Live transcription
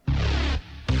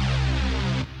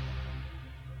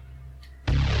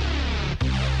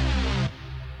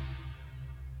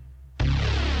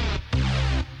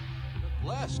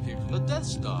came from the Death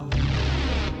Star.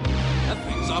 That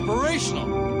thing's operational.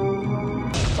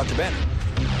 Dr. Banner,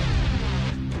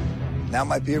 now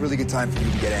might be a really good time for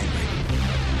you to get angry.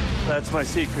 That's my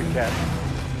secret, Captain.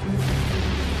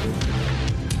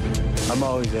 I'm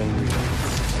always angry.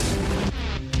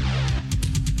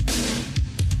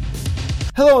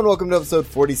 Hello and welcome to episode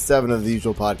 47 of The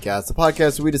Usual Podcast, a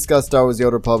podcast where we discuss Star Wars: The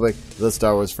Old Republic, the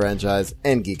Star Wars franchise,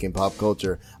 and geek and pop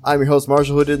culture. I'm your host,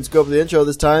 Marshall, who didn't screw up the intro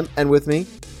this time, and with me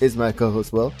is my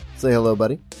co-host, Will. Say hello,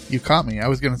 buddy. You caught me. I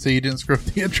was going to say you didn't screw up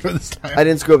the intro this time. I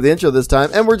didn't screw up the intro this time,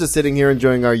 and we're just sitting here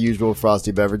enjoying our usual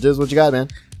frosty beverages. What you got, man?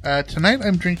 Tonight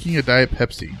I'm drinking a Diet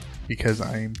Pepsi because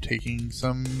I'm taking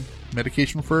some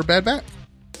medication for a bad back.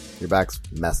 Your back's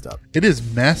messed up. It is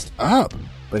messed up.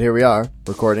 But here we are,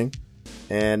 recording,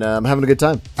 and I'm having a good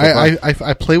time. So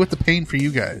I play with the pain for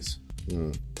you guys.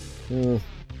 You're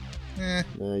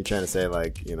trying to say,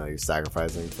 like, you know, you're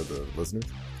sacrificing for the listeners?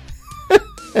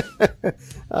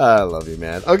 I love you,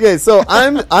 man. Okay, so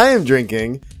I am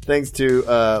drinking, thanks to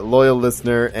loyal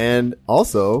listener and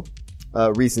also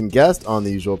recent guest on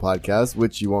The Usual Podcast,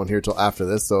 which you won't hear till after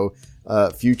this. So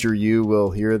future you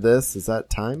will hear this. Is that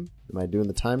time? Am I doing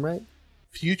the time right?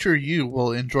 Future you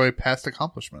will enjoy past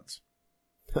accomplishments.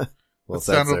 Well, it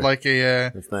sounded like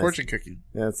a fortune cookie.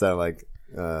 Yeah, it sounded like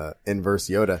inverse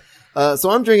Yoda. So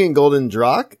I'm drinking Golden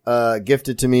Drak,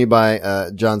 gifted to me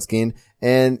by John Skeen.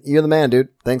 And you're the man, dude.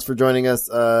 Thanks for joining us.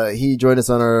 He joined us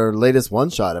on our latest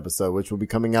one-shot episode, which will be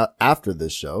coming out after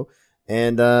this show.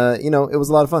 And, you know, it was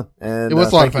a lot of fun. And it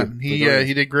was a lot of fun. He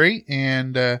did great.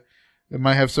 And, it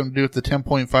might have something to do with the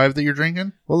 10.5 that you're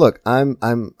drinking. Well, look, I'm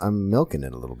milking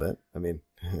it a little bit. I mean,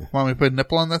 want me to put a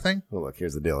nipple on that thing? Well, look,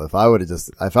 here's the deal. If I would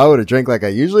have drank like I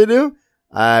usually do,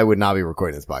 I would not be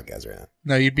recording this podcast right now.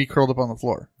 No, you'd be curled up on the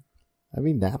floor. I'd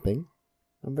be napping.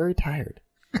 I'm very tired.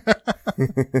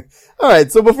 All right.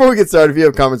 So before we get started, if you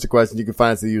have comments or questions, you can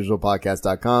find us at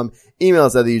theusualpodcast.com. Email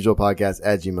us at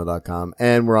theusualpodcast@gmail.com.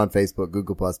 And we're on Facebook,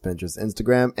 Google+, Pinterest,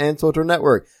 Instagram, and Social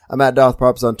Network. I'm at Darth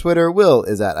Props on Twitter. Will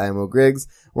is at IMO Griggs.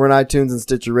 We're on iTunes and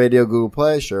Stitcher Radio, Google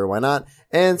Play. Sure, why not?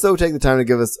 And so take the time to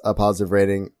give us a positive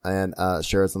rating and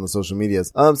share us on the social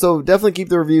medias. So definitely keep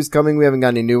the reviews coming. We haven't got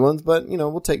any new ones, but, you know,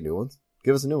 we'll take new ones.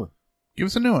 Give us a new one. Give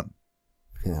us a new one.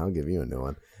 Yeah, I'll give you a new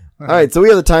one. All right, so we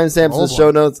have the timestamps in the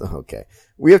show notes. Okay.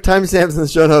 We have timestamps in the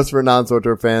show notes for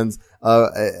non-SWTOR fans.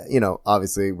 You know,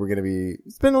 obviously we're going to be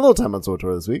spending a little time on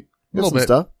SWTOR this week. A little bit.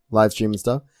 Stuff, live streaming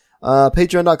stuff.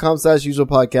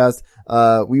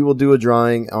 Patreon.com/usualpodcast. We will do a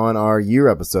drawing on our year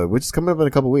episode, which is coming up in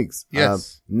a couple weeks.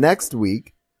 Yes. Next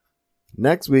week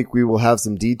we will have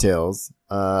some details,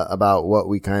 about what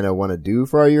we kind of want to do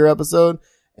for our year episode.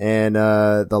 And,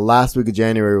 the last week of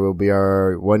January will be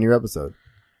our 1 year episode.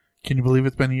 Can you believe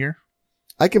it's been a year?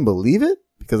 I can believe it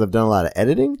because I've done a lot of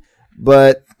editing,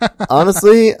 but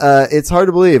honestly, it's hard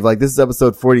to believe. Like, this is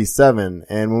episode 47.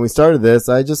 And when we started this,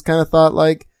 I just kind of thought,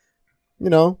 like,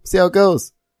 you know, see how it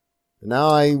goes. And now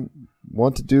I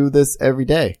want to do this every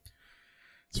day.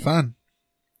 It's fun.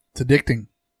 It's addicting.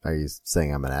 Are you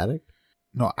saying I'm an addict?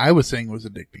 No, I was saying it was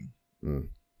addicting.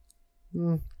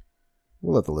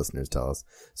 We'll let the listeners tell us.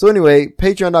 So anyway,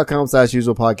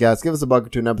 patreon.com/usualpodcast. Give us a buck or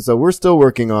two an episode. We're still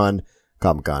working on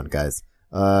Comic-Con, guys.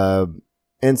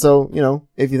 And so, you know,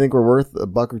 if you think we're worth a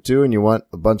buck or two and you want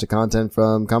a bunch of content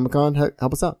from Comic-Con,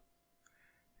 help us out.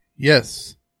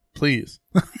 Yes, please.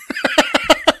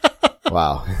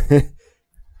 Wow.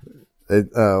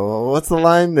 What's the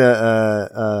line?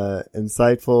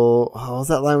 Insightful. What was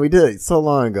that line we did so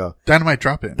long ago? Dynamite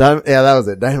drop-in. Yeah, that was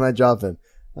it. Dynamite drop-in.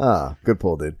 Good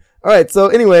pull, dude. All right. So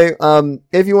anyway,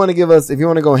 if you want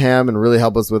to go ham and really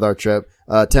help us with our trip,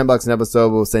 $10 an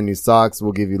episode, we'll send you socks,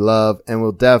 we'll give you love, and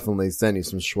we'll definitely send you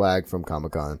some swag from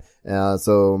Comic-Con.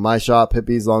 So my shop,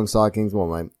 Pippi's Long Stockings, well,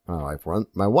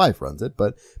 my wife runs it,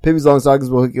 but Pippi's Long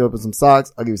Stockings will hook you up with some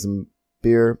socks. I'll give you some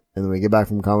beer, and then when we get back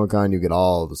from Comic-Con, you get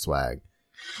all the swag.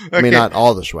 Okay. I mean, not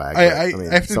all the swag. I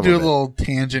have to do a little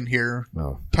tangent here.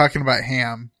 Talking about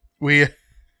ham. Are we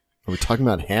talking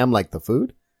about ham like the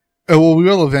food? Oh, well, we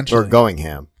will eventually. Or going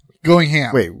ham. Going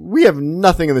ham. Wait, we have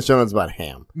nothing in the show notes about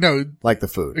ham. No. Like the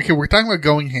food. Okay, we're talking about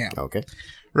going ham. Okay.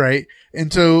 Right.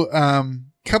 And so,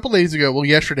 couple days ago, well,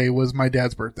 yesterday was my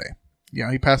dad's birthday.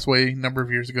 Yeah, he passed away a number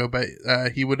of years ago, but,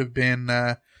 he would have been,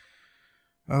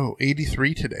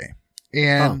 83 today.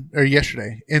 Or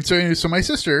yesterday. And so my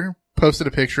sister posted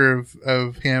a picture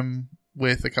of him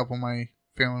with a couple of my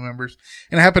family members.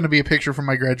 And it happened to be a picture from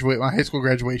my high school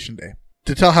graduation day.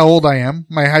 To tell how old I am,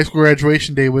 my high school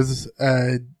graduation day was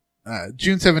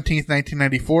June 17th,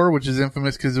 1994, which is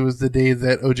infamous because it was the day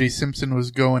that O.J. Simpson was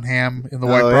going ham in the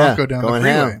white Bronco down the freeway.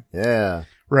 Ham. Yeah.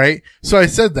 Right? So I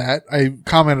said that. I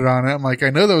commented on it. I'm like, I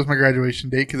know that was my graduation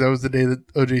date because that was the day that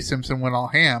O.J. Simpson went all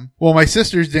ham. Well, my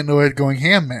sisters didn't know what going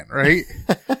ham meant, right?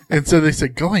 And so they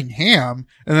said, going ham?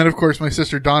 And then, of course, my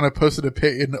sister Donna posted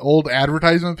an old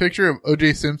advertisement picture of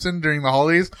O.J. Simpson during the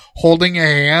holidays holding a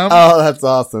ham. Oh, that's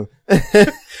awesome.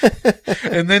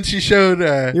 And then she showed...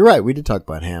 You're right. We did talk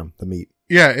about ham, the meat.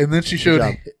 Yeah, and then she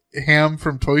showed Ham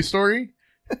from Toy Story.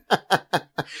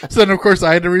 So then, of course,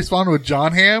 I had to respond with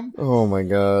John Ham. Oh my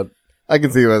God. I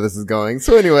can see where this is going.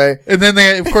 So anyway. And then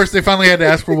they finally had to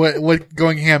ask for what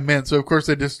going ham meant. So of course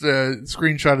they just,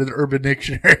 screenshotted the Urban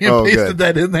Dictionary and pasted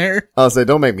that in there. I'll say,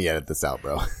 don't make me edit this out,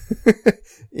 bro.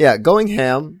 Yeah. Going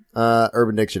ham,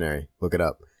 Urban Dictionary. Look it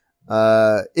up.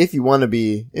 If you want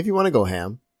to go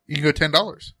ham. You can go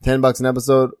 $10. $10 an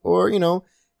episode. Or,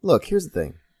 look, here's the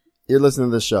thing. You're listening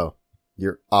to this show.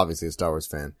 You're obviously a Star Wars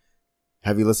fan.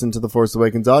 Have you listened to the Force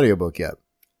Awakens audiobook yet?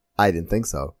 I didn't think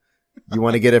so. You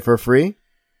want to get it for free?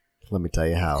 Let me tell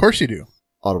you how. Of course you do.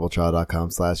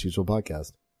 audibletrial.com/usual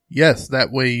podcast. Yes,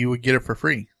 that way you would get it for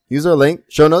free. Use our link,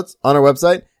 show notes on our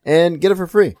website, and get it for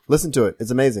free. Listen to it.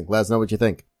 It's amazing. Let us know what you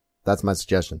think. That's my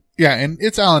suggestion. Yeah, and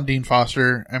it's Alan Dean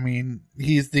Foster. I mean,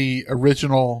 he's the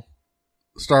original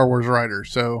Star Wars writer,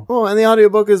 so. Oh, and the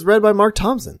audiobook is read by Mark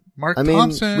Thompson.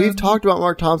 Thompson. We've talked about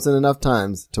Mark Thompson enough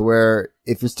times to where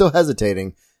if you're still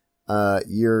hesitating,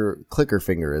 your clicker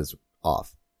finger is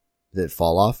off. Did it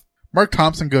fall off? Mark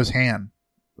Thompson goes hand.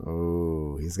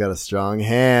 Oh, he's got a strong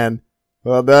hand.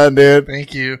 Well done, dude.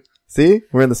 Thank you. See?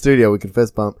 We're in the studio. We can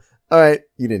fist bump. All right.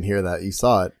 You didn't hear that. You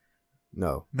saw it.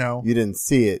 No. You didn't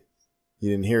see it. You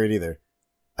didn't hear it either.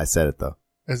 I said it, though.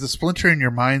 As a splinter in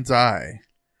your mind's eye.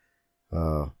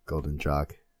 Oh, Golden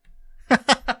Jock.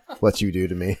 What you do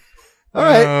to me. All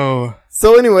right. Oh.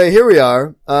 So anyway, here we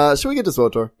are. Should we get to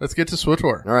SWTOR? Let's get to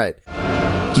SWTOR. All right.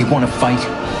 You want to fight?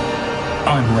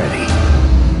 I'm ready.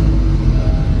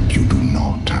 You do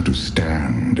not have to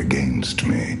stand against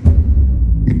me.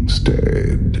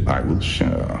 Instead, I will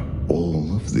share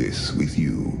all of this with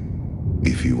you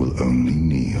if you will only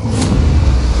kneel.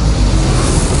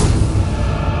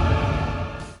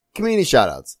 Community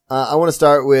shoutouts. I want to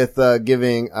start with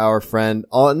giving our friend,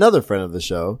 another friend of the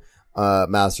show,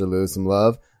 Master Lou, some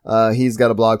love. He's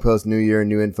got a blog post, New Year,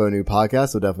 New Info, New Podcast,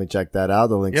 so definitely check that out.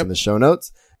 The link's in the show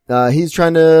notes. He's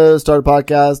trying to start a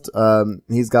podcast.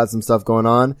 He's got some stuff going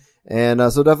on, and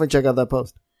so definitely check out that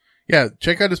post. Yeah,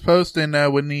 check out his post, and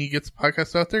when he gets the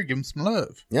podcast out there, give him some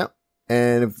love. Yep.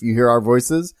 And if you hear our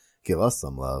voices, give us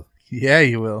some love. Yeah,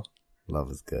 you will. Love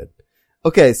is good.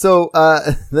 Okay, so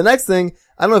the next thing,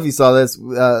 I don't know if you saw this,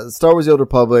 Star Wars The Old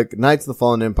Republic, Knights of the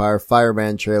Fallen Empire,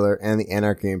 Firebrand trailer, and the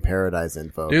Anarchy in Paradise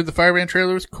info. Dude, the Firebrand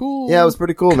trailer was cool. Yeah, it was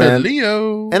pretty cool, man.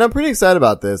 Cleo. And I'm pretty excited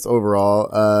about this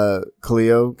overall.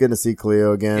 Cleo, getting to see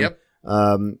Cleo again. Yep.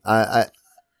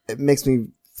 It makes me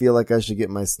feel like I should get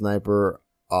my sniper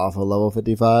off of level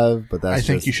 55, but I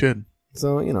think you should.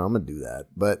 So, I'm gonna do that.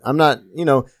 But I'm not,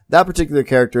 that particular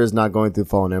character is not going through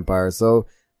Fallen Empire, so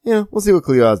we'll see what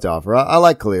Cleo has to offer. I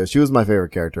like Cleo. She was my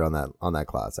favorite character on that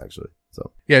class, actually.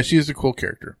 So yeah, she's a cool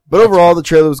character. But overall, the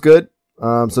trailer was good.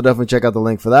 So definitely check out the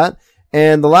link for that.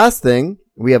 And the last thing,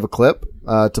 we have a clip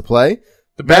to play.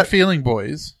 The Bad Feeling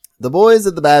Boys. The boys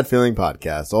at the Bad Feeling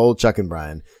Podcast, old Chuck and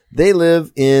Brian. They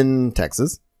live in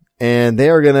Texas, and they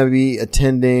are going to be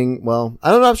attending. Well,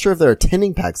 I'm not sure if they're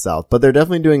attending PAX South, but they're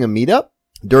definitely doing a meetup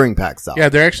during PAX South. Yeah,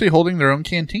 they're actually holding their own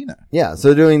cantina. Yeah, so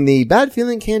they're doing the Bad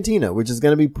Feeling Cantina, which is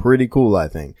going to be pretty cool, I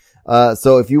think.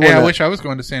 So if you want, I wish I was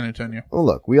going to San Antonio. Well,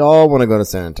 look, we all want to go to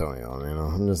San Antonio.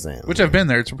 I'm just saying. Which I've been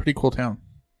there. It's a pretty cool town.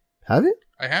 Have you?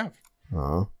 I have.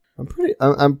 Oh,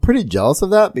 I'm pretty jealous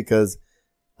of that because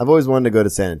I've always wanted to go to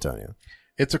San Antonio.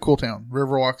 It's a cool town.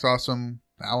 Riverwalk's awesome.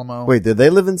 Alamo. Wait, did they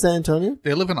live in San Antonio?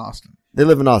 They live in Austin. They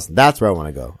live in Austin. That's where I want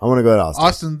to go. I want to go to Austin.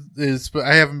 Austin is, but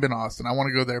I haven't been to Austin. I want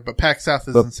to go there, but PAX South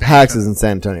is in San PAX Antonio. is in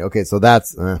San Antonio. Okay, so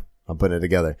that's, I'm putting it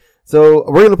together. So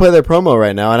we're going to play their promo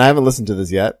right now, and I haven't listened to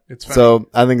this yet. It's fine. So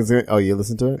I think it's going to, you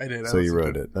listened to it? I did. So you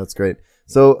wrote it. That's great.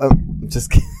 So, just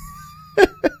kidding.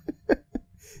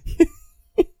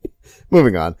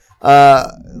 Moving on.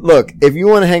 Look, if you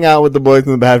want to hang out with the boys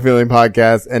from the Bad Feeling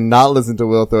Podcast and not listen to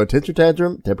Will throw a temper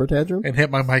tantrum, and hit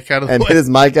my mic out of the and way, hit his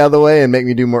mic out of the way and make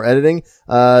me do more editing,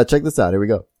 check this out. Here we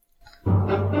go.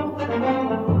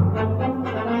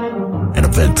 An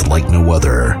event like no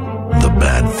other, the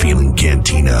Bad Feeling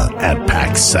Cantina at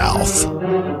PAX South.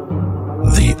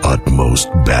 The utmost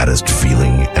baddest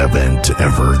feeling event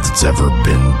ever that's ever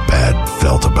been bad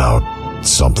felt about.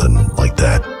 Something like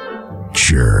that.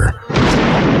 Sure.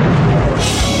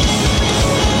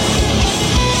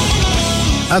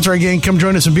 That's right, gang. Come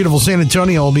join us in beautiful San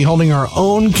Antonio. We'll be holding our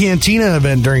own cantina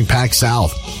event during PAX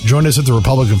South. Join us at the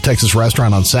Republic of Texas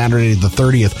restaurant on Saturday the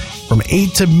 30th from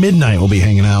 8 to midnight. We'll be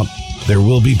hanging out. There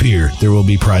will be beer. There will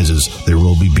be prizes. There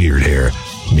will be beard hair.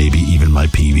 Maybe even my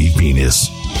PV penis.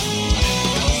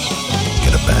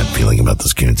 Got a bad feeling about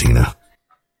this cantina.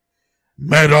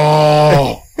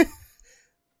 Metal.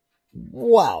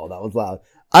 Wow, that was loud.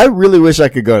 I really wish I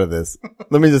could go to this.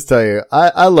 Let me just tell you,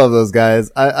 I love those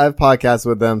guys. I've podcasted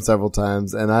with them several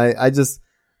times, and I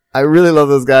really love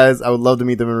those guys. I would love to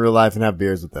meet them in real life and have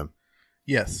beers with them.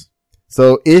 Yes.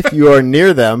 So if you are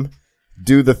near them,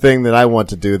 do the thing that I want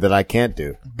to do that I can't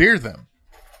do. Beer them.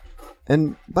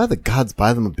 And by the gods,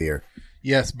 buy them a beer.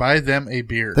 Yes, buy them a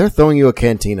beer. They're throwing you a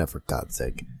cantina, for God's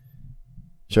sake.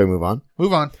 Shall we move on?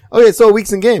 Move on. Okay, so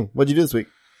weeks in game. What'd you do this week?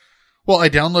 Well, I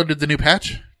downloaded the new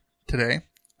patch today.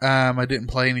 I didn't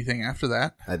play anything after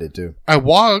that. I did too. I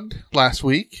wogged last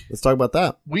week. Let's talk about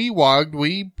that. We wogged.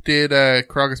 We did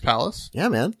Karaga's Palace. Yeah,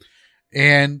 man.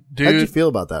 And dude, how'd you feel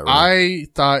about that? Ron? I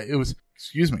thought it was.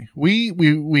 Excuse me.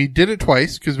 We did it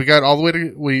twice because we got all the way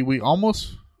to. We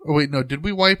almost. Oh wait, no. Did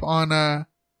we wipe on?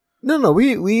 No.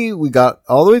 We got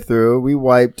all the way through. We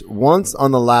wiped once on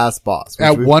the last boss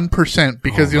At 1%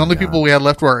 because the only people we had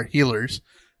left were our healers.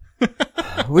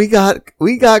 we got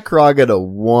Karaga to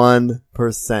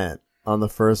 1% on the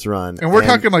first run, and we're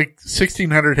talking like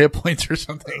 1,600 hit points or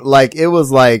something. Like it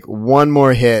was like one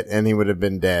more hit and he would have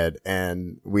been dead,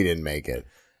 and we didn't make it.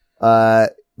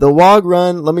 The WOG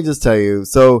run, let me just tell you.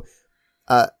 So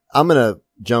I'm gonna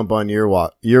jump on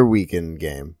your weekend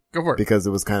game. Go for it, because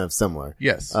it was kind of similar.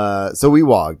 Yes. So we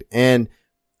WOG'd, and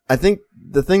I think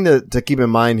the thing to keep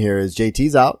in mind here is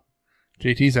JT's out.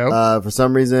 JT's out. For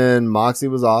some reason, Moxie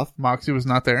was off. Moxie was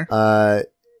not there.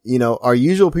 Our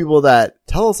usual people that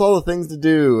tell us all the things to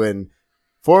do and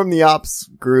form the ops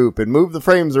group and move the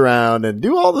frames around and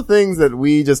do all the things that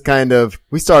we just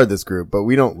we started this group, but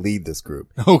we don't lead this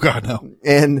group. Oh God, no.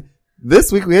 And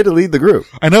this week we had to lead the group.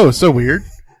 I know, it's so weird.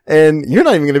 And you're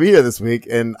not even going to be here this week,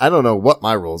 and I don't know what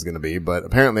my role is going to be, but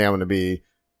apparently I'm going to be.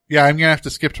 Yeah, I'm going to have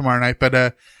to skip tomorrow night, but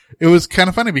it was kind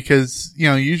of funny because,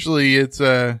 usually it's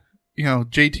JT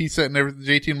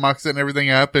and Mox setting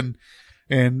everything up, and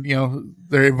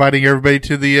they're inviting everybody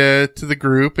to the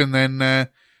group, and then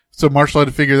so Marshall had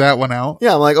to figure that one out.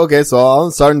 Yeah, I'm like, okay, so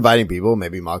I'll start inviting people.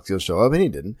 Maybe Moxie will show up, and he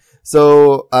didn't.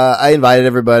 So I invited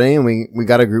everybody, and we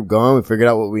got a group going. We figured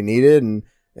out what we needed, and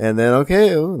then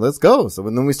okay, let's go. So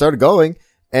then we started going,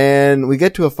 and we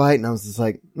get to a fight, and I was just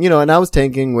like, and I was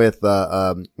tanking with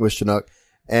Chinook,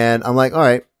 and I'm like, all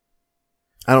right,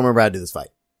 I don't remember how to do this fight.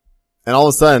 And all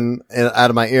of a sudden, out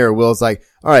of my ear, Will's like,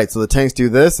 all right, so the tanks do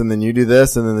this, and then you do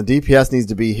this, and then the DPS needs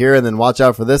to be here, and then watch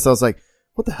out for this. I was like,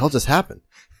 what the hell just happened?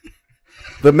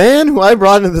 The man who I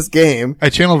brought into this game. I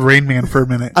channeled Rain Man for a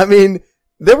minute. I mean,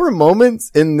 there were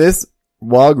moments in this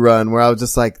WOG run where I was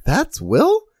just like, that's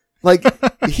Will? Like,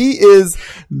 he's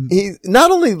not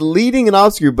only leading an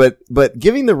ops group, but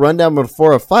giving the rundown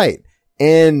before a fight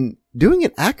and doing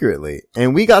it accurately.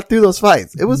 And we got through those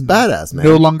fights. It was badass, man.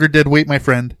 No longer dead weight, my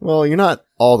friend. Well, you're not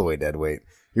all the way dead weight.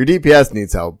 Your DPS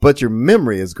needs help, but your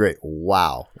memory is great.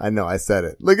 Wow. I know, I said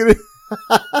it. Look at it.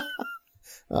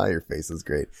 Oh, your face is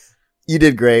great. You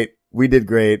did great. We did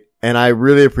great. And I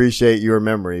really appreciate your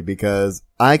memory because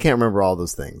I can't remember all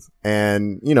those things.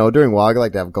 And, during WOG, I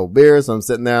like to have a cold beer. So I'm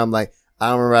sitting there. I'm like, I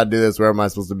don't remember how to do this. Where am I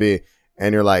supposed to be?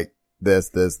 And you're like, this,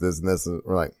 and this. And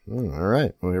we're like, all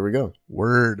right. Well, here we go.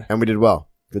 Word. And we did well.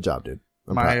 Good job, dude.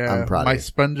 I'm proud of my you.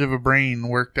 sponge of a brain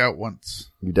worked out once.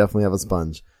 You definitely have a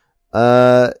sponge.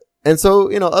 And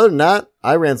so, other than that,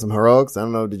 I ran some heroics. I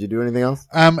don't know. Did you do anything else?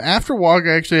 After WOG,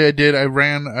 actually, I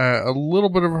ran a little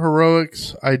bit of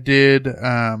heroics. I did,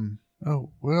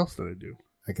 what else did I do?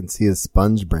 I can see a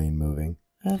sponge brain moving.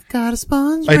 I've got a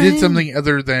sponge brain. I did something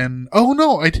other than,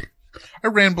 I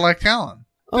ran Black Talon.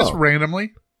 Just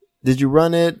randomly. Did you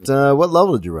run it, what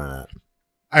level did you run at?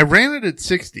 I ran it at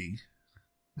 60.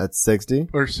 At 60?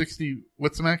 Or 60,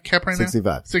 what's the max cap right 65.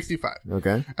 now? 65.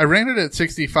 Okay. I ran it at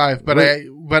 65, but I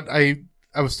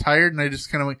was tired and I just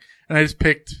kind of and I just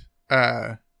picked,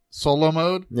 solo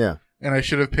mode. Yeah. And I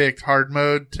should have picked hard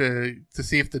mode to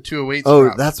see if the 208s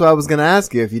dropped. That's what I was going to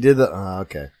ask you if you did the,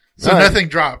 okay. So nothing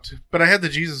dropped, but I had the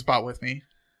Jesus bot with me.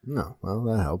 No, well,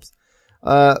 that helps.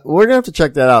 We're going to have to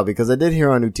check that out because I did hear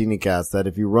on UtiniCast that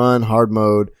if you run hard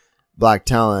mode Black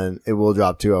Talon, it will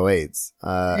drop 208s.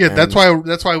 That's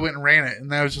why I went and ran it,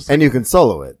 and that was just. And you can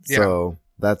solo it, so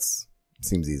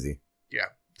seems easy. Yeah,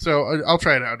 so I'll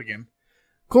try it out again.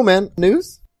 Cool, man.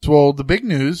 News? Well, the big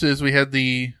news is we had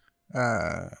the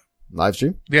live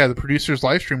stream. Yeah, the producers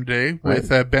live stream today with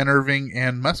Ben Irving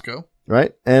and Musco.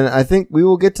 Right, and I think we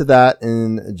will get to that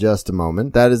in just a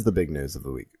moment. That is the big news of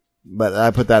the week. but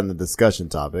I put that in the discussion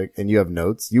topic, and you have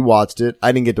notes. You watched it.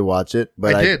 I didn't get to watch it,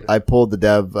 but I did. I pulled the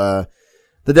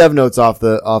dev notes off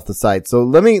the site. So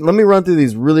let me run through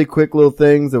these really quick little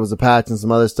things. There was a patch and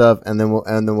some other stuff, and then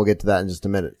we'll get to that in just a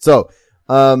minute. So,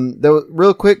 there was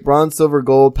real quick, bronze, silver,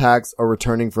 gold packs are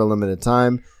returning for a limited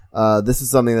time. This is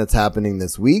something that's happening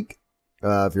this week.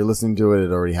 If you're listening to it,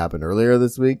 it already happened earlier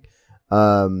this week.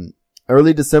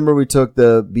 Early December, we took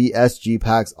the BSG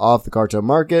packs off the cartel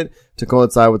market to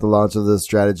coincide with the launch of the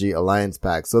Strategy Alliance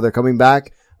pack. So they're coming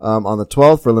back, on the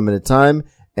 12th for a limited time.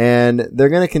 And they're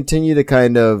going to continue to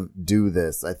kind of do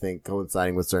this, I think,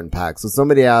 coinciding with certain packs. So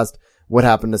somebody asked what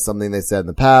happened to something they said in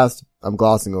the past. I'm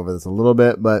glossing over this a little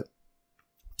bit, but,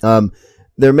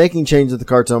 they're making changes to the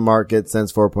cartel market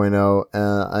since 4.0,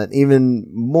 and even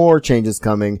more changes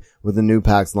coming with the new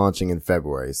packs launching in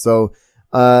February. So,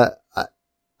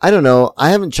 I don't know.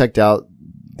 I haven't checked out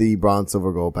the bronze,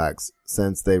 silver, gold packs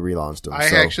since they relaunched them. I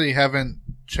actually haven't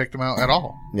checked them out at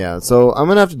all. Yeah. So I'm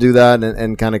going to have to do that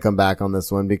and kind of come back on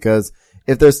this one, because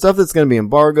if there's stuff that's going to be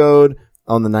embargoed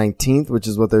on the 19th, which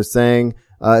is what they're saying,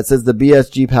 it says the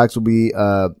BSG packs will be,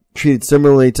 treated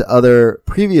similarly to other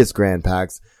previous grand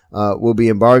packs. We'll be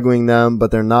embargoing them, but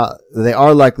they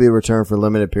are likely to return for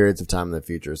limited periods of time in the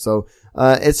future. So,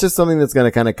 it's just something that's going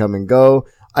to kind of come and go.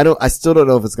 I still don't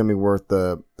know if it's going to be worth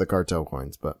the cartel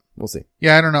coins, but we'll see.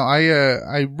 Yeah, I don't know.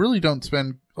 I really don't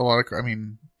spend a lot of,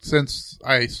 since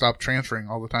I stopped transferring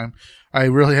all the time, I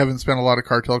really haven't spent a lot of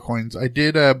cartel coins. I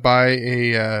did, buy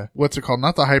a, what's it called?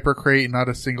 Not the hyper crate, not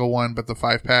a single one, but the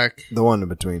 5-pack. The one in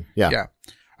between. Yeah. Yeah.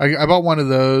 I bought one of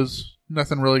those.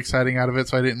 Nothing really exciting out of it,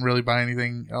 so I didn't really buy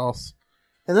anything else.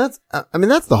 And that's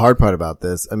the hard part about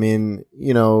this.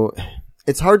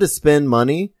 It's hard to spend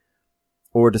money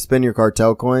or to spend your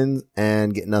cartel coins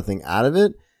and get nothing out of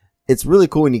it. It's really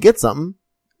cool when you get something,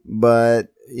 but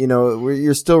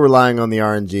you're still relying on the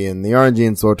RNG, and the RNG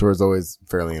in SWTOR is always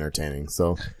fairly entertaining.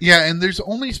 So yeah, and there's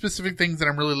only specific things that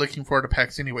I'm really looking for to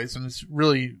packs anyways, and it's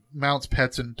really mounts,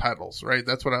 pets, and titles, right?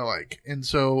 That's what I like. And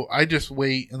so I just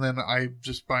wait, and then I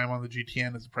just buy them on the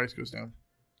GTN as the price goes down.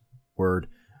 Word.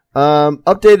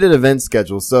 Updated event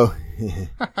schedule. So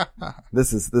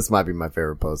this might be my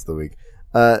favorite post of the week.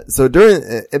 So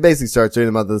it basically starts during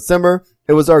the month of December.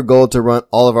 It was our goal to run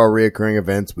all of our reoccurring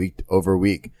events week over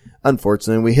week.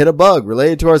 Unfortunately, we hit a bug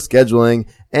related to our scheduling,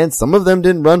 and some of them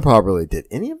didn't run properly. Did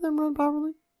any of them run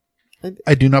properly?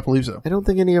 I do not believe so. I don't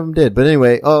think any of them did. But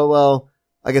anyway, I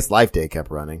guess Life Day kept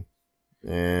running.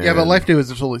 Yeah, but Life Day was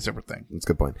a totally separate thing. That's a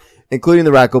good point. Including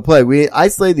the Racco Plague. We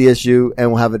isolated the issue,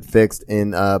 and we'll have it fixed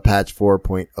in patch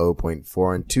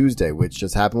 4.0.4 on Tuesday, which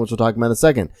just happened, which we'll talk about in a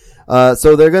second.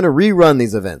 So they're going to rerun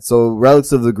these events. So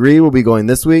Relics of the Degree will be going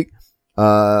this week.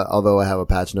 Although I have a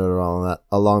patch note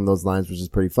along those lines, which is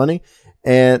pretty funny.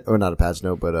 Or not a patch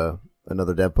note, but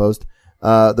another dev post.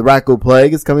 The Racco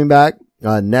Plague is coming back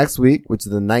next week, which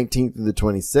is the 19th through the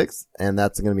 26th, and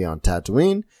that's going to be on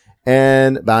Tatooine.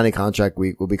 And Bounty Contract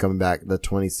Week will be coming back the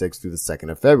 26th through the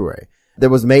 2nd of February. There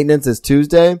was maintenance this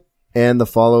Tuesday, and the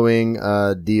following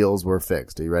deals were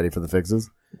fixed. Are you ready for the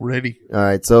fixes? Ready. All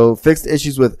right. So fixed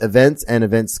issues with events and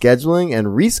event scheduling, and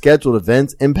rescheduled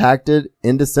events impacted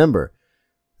in December.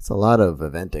 It's a lot of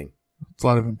eventing. It's a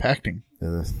lot of impacting.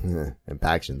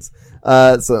 Impactions.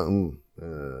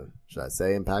 Should I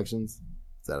say impactions?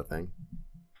 Is that a thing?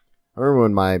 I remember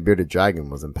when my bearded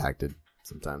dragon was impacted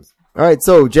sometimes. All right.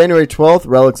 So January 12th,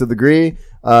 Relics of the Degree.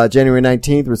 January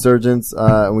 19th, Resurgence.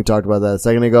 And we talked about that a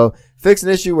second ago. Fixed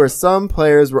an issue where some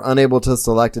players were unable to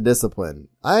select a discipline.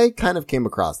 I kind of came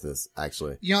across this,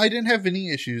 actually. Yeah, I didn't have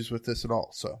any issues with this at all,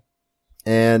 so.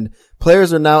 And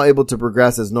players are now able to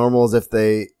progress as normal as if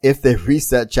they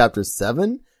reset chapter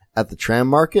 7 at the tram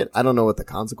market. I don't know what the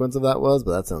consequence of that was,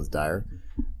 but that sounds dire.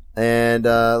 And,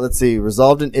 let's see,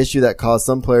 resolved an issue that caused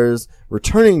some players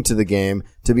returning to the game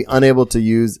to be unable to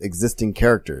use existing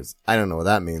characters. I don't know what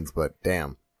that means, but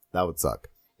damn, that would suck.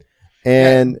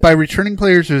 And by returning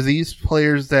players, are these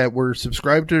players that were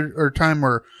subscribed to or time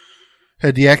or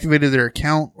had deactivated their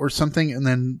account or something, and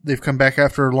then they've come back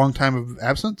after a long time of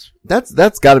absence?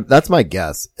 That's my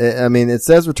guess. I mean, it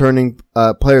says returning,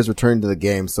 players returning to the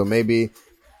game. So maybe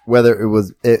whether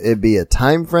it'd be a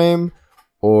time frame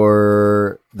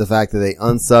or the fact that they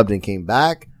unsubbed and came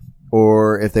back,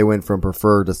 or if they went from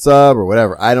preferred to sub or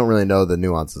whatever. I don't really know the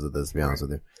nuances of this, to be honest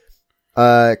with you.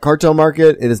 Cartel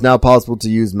Market, it is now possible to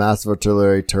use massive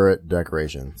artillery turret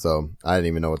decoration. So I didn't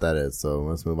even know what that is. So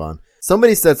let's move on.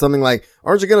 Somebody said something like,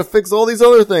 aren't you going to fix all these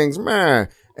other things? Meh.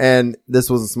 And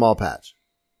this was a small patch.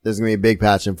 There's going to be a big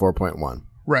patch in 4.1.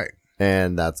 Right.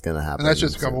 And that's going to happen. And that's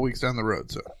just a couple weeks down the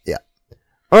road. So yeah.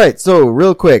 All right. So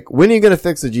real quick, when are you going to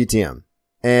fix the GTM?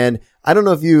 And I don't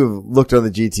know if you've looked on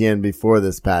the GTN before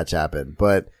this patch happened,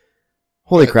 but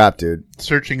holy crap, dude.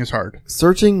 Searching is hard.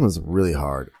 Searching was really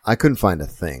hard. I couldn't find a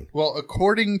thing. Well,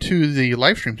 according to the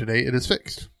live stream today, it is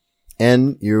fixed.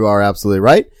 And you are absolutely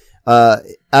right.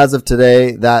 As of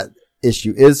today, that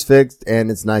issue is fixed, and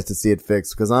it's nice to see it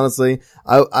fixed because honestly,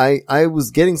 I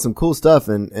was getting some cool stuff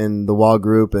in the WoW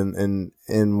group and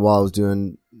while I was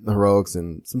doing heroics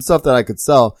and some stuff that I could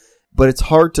sell, but it's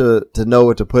hard to know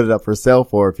what to put it up for sale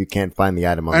for if you can't find the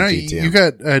item on the GTN. You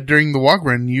got, during the WoW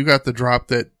run, you got the drop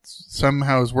that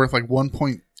somehow is worth like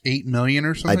 1.8 million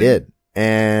or something. I did.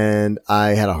 And I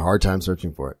had a hard time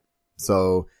searching for it.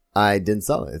 So I didn't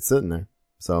sell it. It's sitting there.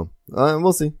 So,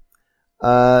 we'll see.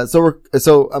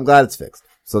 So I'm glad it's fixed.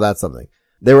 So that's something.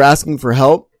 They were asking for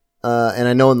help. And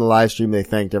I know in the live stream they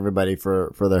thanked everybody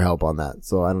for their help on that.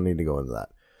 So I don't need to go into that.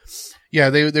 Yeah,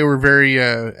 they were very,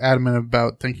 adamant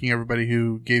about thanking everybody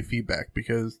who gave feedback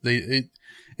because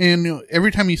and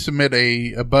every time you submit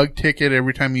a bug ticket,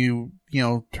 every time you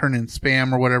turn in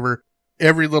spam or whatever,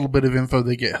 every little bit of info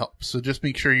they get helps. So just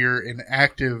make sure you're an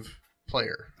active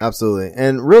player. Absolutely.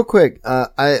 And real quick,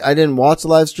 I didn't watch the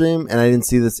live stream and I didn't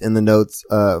see this in the notes,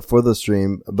 for the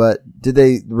stream, but did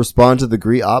they respond to the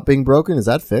Gree op being broken? Is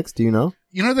that fixed? Do you know?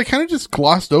 They kind of just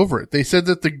glossed over it. They said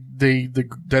that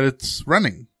that it's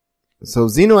running. So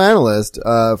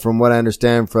Xenoanalyst, from what I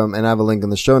understand and I have a link in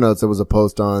the show notes, there was a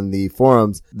post on the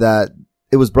forums that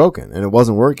it was broken and it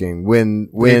wasn't working when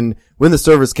the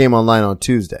service came online on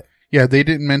Tuesday. Yeah, they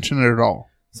didn't mention it at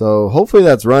all. So hopefully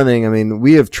that's running. I mean,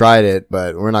 we have tried it,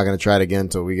 but we're not going to try it again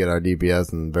until we get our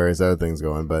DPS and various other things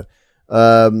going. But,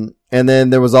 and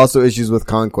then there was also issues with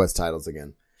Conquest titles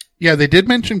again. Yeah, they did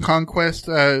mention Conquest,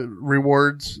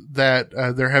 rewards that,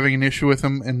 they're having an issue with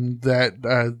them and that,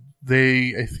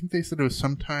 I think they said it was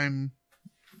sometime.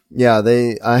 Yeah,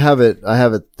 I have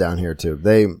it down here too.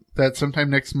 That sometime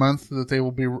next month that they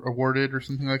will be awarded or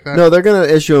something like that. No, they're going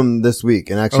to issue them this week.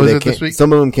 And actually, this week?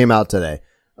 Some of them came out today.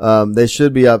 They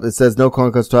should be up. It says no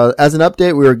Conquest trial. As an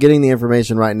update, we are getting the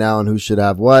information right now on who should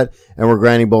have what, and we're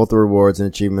granting both the rewards and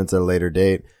achievements at a later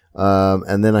date.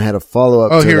 And then I had a follow up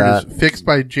to that. Oh, here it is. Fixed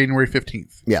by January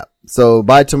 15th. Yeah. So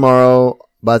by tomorrow,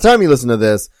 by the time you listen to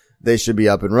this, they should be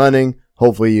up and running.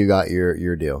 Hopefully you got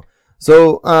your deal.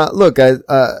 So, look, guys,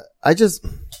 here's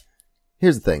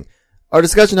the thing. Our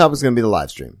discussion topic is going to be the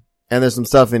live stream. And there's some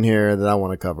stuff in here that I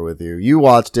want to cover with you. You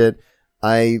watched it.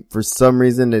 For some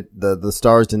reason, the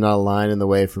stars did not align in the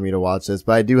way for me to watch this,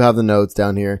 but I do have the notes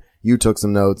down here. You took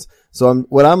some notes. So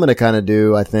what I'm going to kind of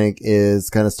do, I think, is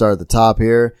kind of start at the top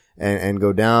here and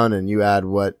go down and you add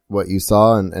what you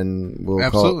saw and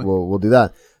we'll do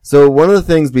that. So one of the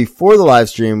things before the live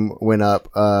stream went up,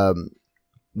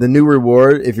 the new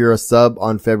reward, if you're a sub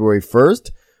on February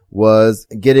 1st, was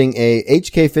getting a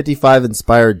HK55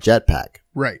 inspired jetpack.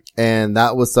 Right. And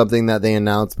that was something that they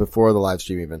announced before the live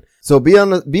stream even. So be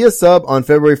a sub on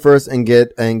February 1st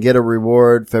and get a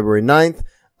reward February 9th.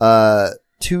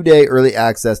 2-day early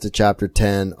access to chapter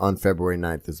 10 on February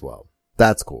 9th as well.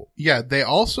 That's cool. Yeah. They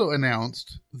also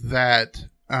announced that,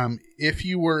 if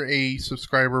you were a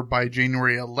subscriber by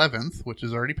January 11th, which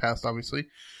is already passed, obviously,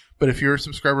 but if you're a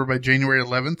subscriber by January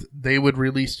 11th, they would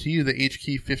release to you the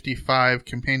HK55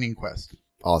 companion quest.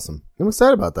 Awesome. I'm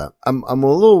excited about that. I'm a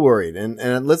little worried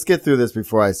and let's get through this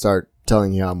before I start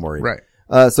telling you how I'm worried. Right.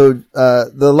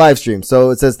 The live stream.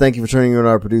 So it says, thank you for turning on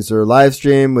our producer live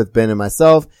stream with Ben and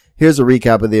myself. Here's a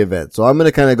recap of the event. So I'm going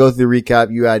to kind of go through the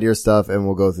recap. You add your stuff and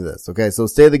we'll go through this. Okay. So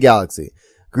State of the Galaxy.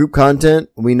 Group content.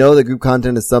 We know that group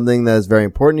content is something that is very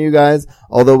important to you guys,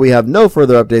 although we have no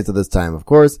further updates at this time, of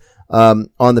course. On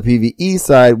the PvE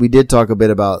side, we did talk a bit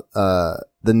about,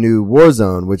 the new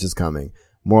Warzone, which is coming.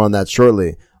 More on that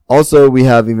shortly. Also, we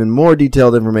have even more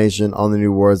detailed information on the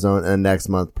new Warzone and next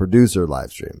month producer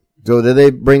live stream. So did they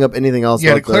bring up anything else?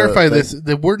 Yeah, to clarify this,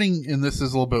 the wording in this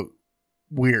is a little bit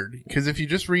weird because if you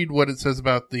just read what it says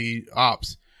about the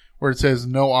ops, where it says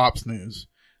no ops news,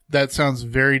 that sounds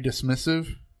very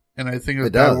dismissive. And I think it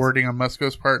was bad wording on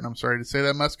Musco's part, and I'm sorry to say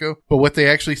that, Musco. But what they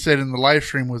actually said in the live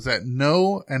stream was that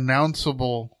no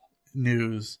announceable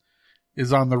news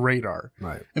is on the radar.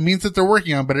 Right. It means that they're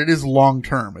working on, but it is long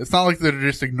term. It's not like they're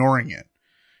just ignoring it.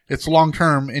 It's long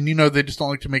term, and they just don't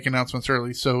like to make announcements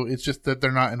early. So it's just that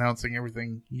they're not announcing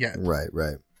everything yet.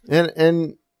 Right.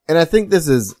 And I think this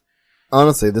is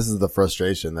the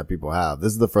frustration that people have.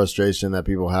 This is the frustration that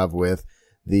people have with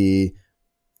the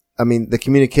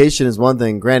communication is one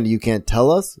thing. Granted, you can't tell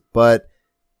us, but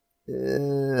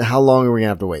how long are we going to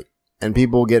have to wait? And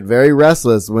people get very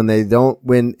restless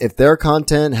if their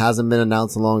content hasn't been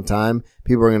announced in a long time,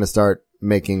 people are going to start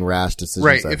making rash decisions.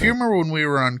 Right. If you remember when we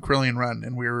were on Krillian Run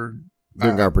and we were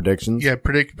Doing our predictions. Yeah,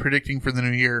 predicting for the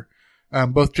new year.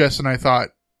 Both Jess and I thought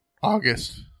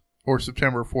August or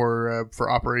September for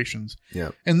operations. Yeah.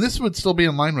 And this would still be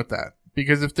in line with that,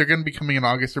 because if they're going to be coming in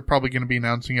August, they're probably going to be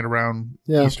announcing it around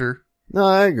Easter. No,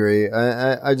 I agree.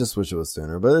 I just wish it was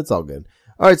sooner, but it's all good.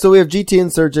 All right, so we have GT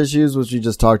and search issues, which we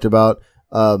just talked about.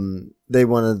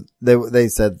 They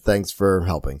said thanks for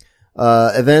helping.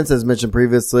 Events, as mentioned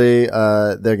previously,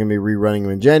 they're going to be rerunning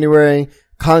them in January.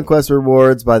 Conquest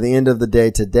rewards by the end of the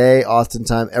day today, Austin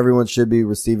time. Everyone should be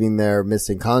receiving their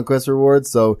missing conquest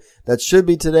rewards. So that should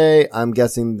be today. I'm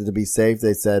guessing to be safe,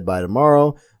 they said by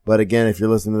tomorrow. But again, if you're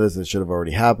listening to this, it should have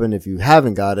already happened. If you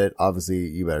haven't got it, obviously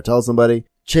you better tell somebody.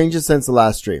 Changes since the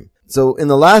last stream. So in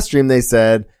the last stream, they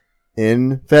said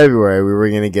in February, we were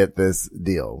going to get this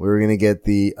deal. We were going to get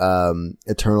the,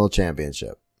 Eternal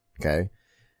Championship. Okay.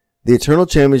 The Eternal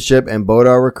Championship and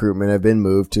Bodar recruitment have been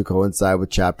moved to coincide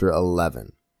with Chapter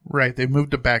 11. Right, they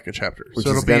moved it back a chapter. Which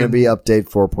is going to be update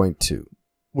 4.2.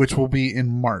 Which will be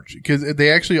in March. Because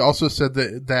they actually also said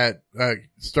that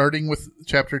starting with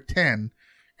Chapter 10,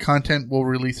 content will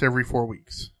release every 4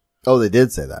 weeks. Oh, they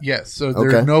did say that? Yes, so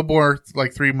there are no more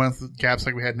 3-month gaps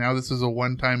like we had now. This is a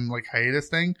one-time hiatus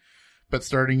thing. But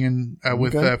starting in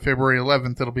with February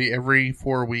 11th, it'll be every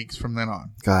 4 weeks from then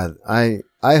on. God, I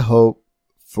hope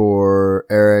for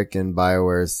Eric and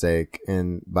BioWare's sake,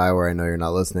 and BioWare, I know you're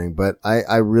not listening, but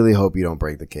I really hope you don't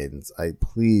break the cadence.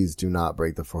 Please do not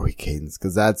break the 4-week cadence,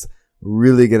 because that's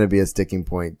really going to be a sticking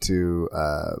point to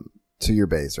your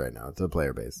base right now, to the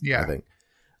player base. Yeah. I think.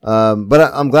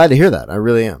 But I'm glad to hear that. I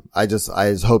really am. I just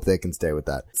hope they can stay with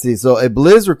that. See, so a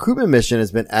Blizz recruitment mission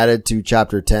has been added to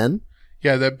Chapter 10.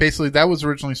 Yeah, that was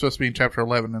originally supposed to be in Chapter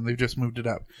 11, and they've just moved it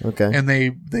up. Okay. And they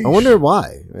I wonder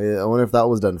why. I wonder if that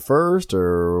was done first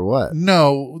or what.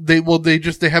 No, they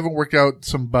haven't worked out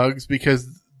some bugs, because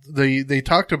they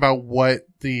talked about what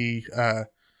the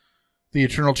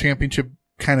Eternal Championship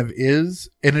kind of is,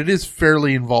 and it is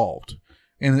fairly involved,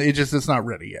 and it's not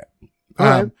ready yet. All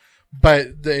right. But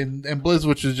and Blizz,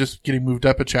 which is just getting moved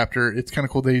up a chapter, it's kind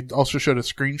of cool. They also showed a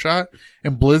screenshot,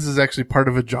 and Blizz is actually part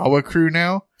of a Jawa crew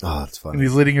now. Oh, that's funny. And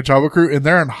he's leading a Jawa crew, and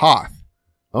they're in Hoth.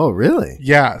 Oh, really?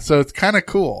 Yeah, so it's kind of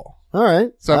cool. All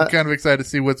right. So I'm kind of excited to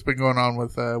see what's been going on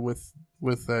with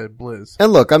Blizz.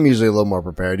 And look, I'm usually a little more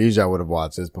prepared. Usually I would have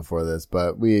watched this before this,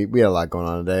 but we had a lot going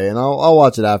on today, and I'll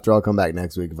watch it after. I'll come back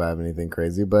next week if I have anything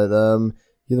crazy. But you're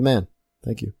the man.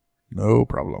 Thank you. No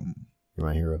problem. You're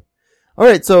my hero. All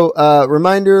right, so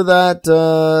reminder that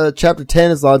Chapter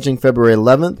 10 is launching February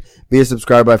 11th. Be a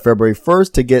subscriber by February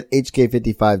 1st to get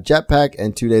HK55 Jetpack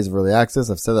and 2 days of early access.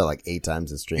 I've said that 8 times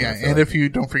this stream. Yeah, and if you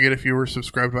don't forget, if you were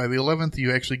subscribed by the 11th,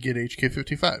 you actually get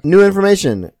HK55. New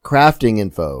information, crafting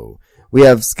info. We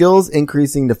have skills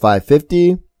increasing to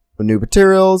 550, new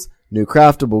materials, new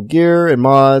craftable gear and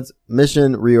mods,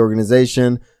 mission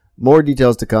reorganization. More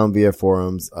details to come via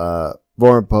forum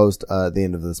post at the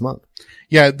end of this month.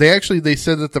 Yeah, they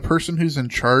said that the person who's in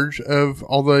charge of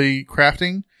all the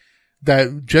crafting,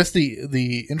 that just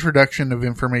the introduction of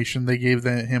information he gave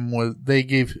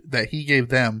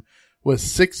them was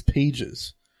 6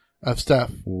 pages of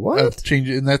stuff. What? Of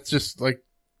changes, and that's just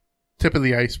tip of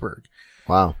the iceberg.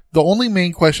 Wow. The only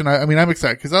main question, I'm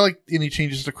excited because I like any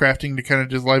changes to crafting to kind of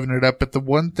just liven it up. But the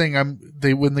one thing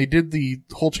when they did the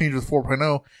whole change with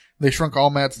 4.0, they shrunk all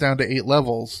mats down to 8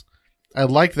 levels. I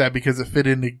like that because it fit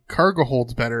into cargo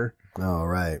holds better. Oh,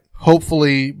 right.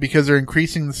 Hopefully, because they're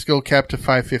increasing the skill cap to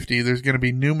 550, there's going to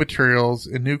be new materials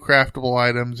and new craftable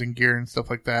items and gear and stuff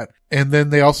like that. And then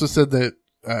they also said that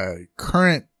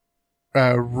current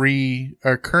craftable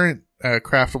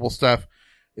stuff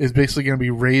is basically going to be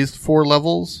raised 4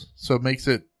 levels, so it makes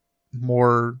it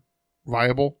more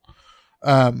viable.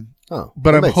 But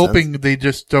I'm hoping they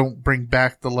just don't bring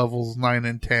back the levels 9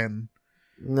 and 10.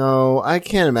 No, I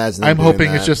can't imagine. I'm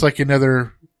hoping it's just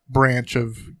another branch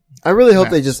of. I really hope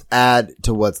they just add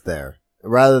to what's there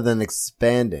rather than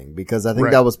expanding, because I think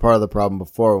that was part of the problem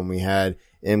before when we had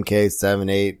MK 7,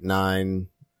 8, 9,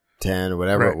 10, or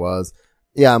whatever it was.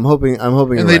 Yeah, I'm hoping.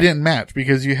 And they didn't match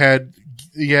because you had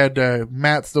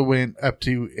mats that went up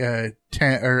to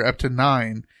 10 or up to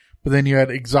 9, but then you had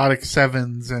exotic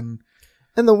 7s and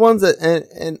the ones that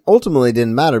and ultimately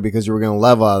didn't matter because you were going to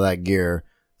level out of that gear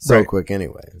so quick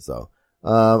anyway. So,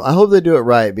 I hope they do it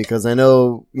right, because I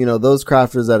know, those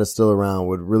crafters that are still around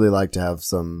would really like to have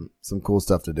some cool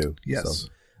stuff to do. Yes. So,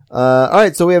 all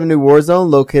right. So we have a new war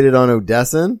zone located on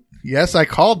Odessen. Yes, I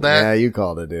called that. Yeah, you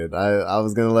called it, dude. I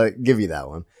was going to give you that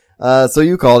one. So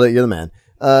you called it. You're the man.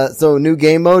 So new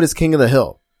game mode is King of the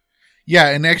Hill. Yeah.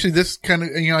 And actually this kind of,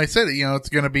 I said it, it's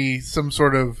going to be some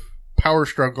sort of power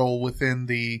struggle within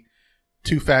the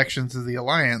 2 factions of the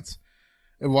Alliance.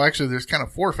 Well, actually, there's kind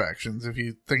of 4 factions if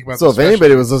you think about. So if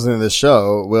anybody was listening to this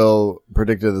show, Will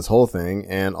predicted this whole thing,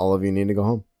 and all of you need to go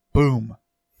home. Boom.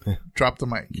 Drop the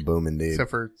mic. Boom, indeed. Except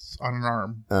for it's on an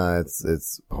arm.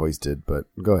 It's hoisted, but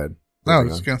go ahead. No, I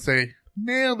was just gonna say,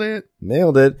 nailed it.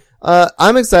 Nailed it.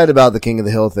 I'm excited about the King of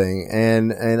the Hill thing,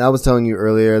 and I was telling you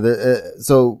earlier that,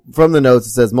 so from the notes,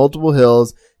 it says multiple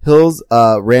hills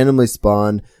randomly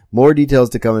spawn, more details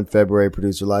to come in February,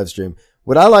 producer live stream.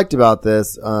 What I liked about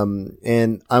this,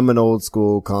 and I'm an old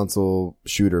school console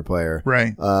shooter player.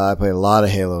 Right. I played a lot of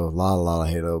Halo, a lot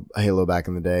of Halo back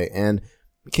in the day, and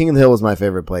King of the Hill was my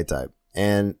favorite play type.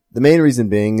 And the main reason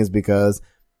being is because,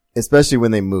 especially when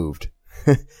they moved,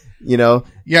 you know?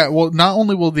 Yeah, well, not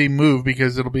only will they move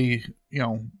because it'll be,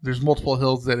 there's multiple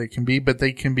hills that it can be, but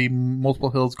they can be multiple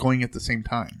hills going at the same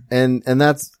time. And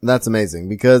that's amazing,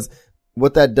 because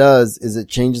what that does is it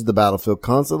changes the battlefield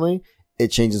constantly. It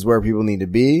changes where people need to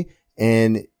be.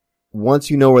 And once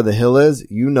you know where the hill is,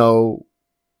 you know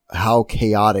how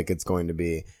chaotic it's going to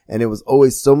be. And it was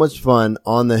always so much fun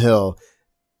on the hill.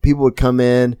 People would come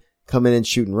in and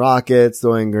shooting rockets,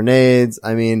 throwing grenades.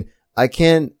 I mean,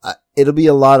 it'll be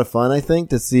a lot of fun, I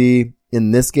think, to see in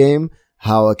this game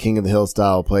how a King of the Hill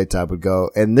style play type would go.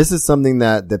 And this is something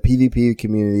that the PvP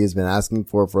community has been asking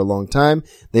for a long time.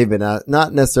 They've been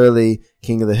not necessarily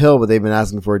King of the Hill, but they've been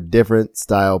asking for a different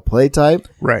style play type,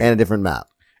 right, and a different map.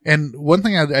 And one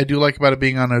thing I do like about it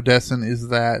being on Odessen is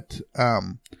that,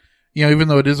 even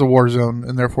though it is a war zone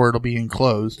and therefore it'll be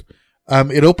enclosed,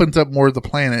 it opens up more of the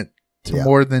planet to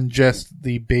more than just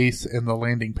the base and the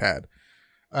landing pad.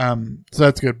 So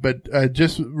that's good. But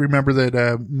just remember that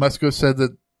Musco said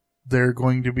that they're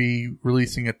going to be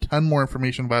releasing a ton more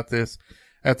information about this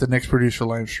at the next producer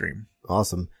live stream.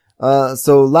 Awesome.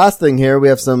 So last thing here, we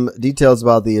have some details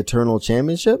about the Eternal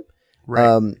Championship.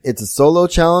 Right. It's a solo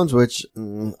challenge, which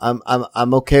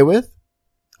I'm okay with.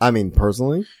 I mean,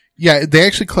 personally. Yeah, they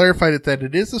actually clarified it that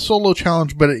it is a solo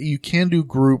challenge, but you can do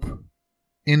group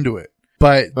into it.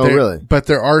 But really? But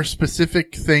there are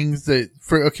specific things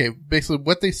basically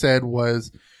what they said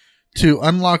was to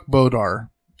unlock Bodar,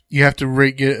 you have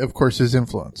to get, of course, his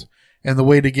influence. And the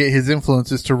way to get his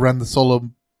influence is to run the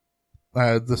solo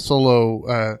the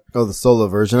solo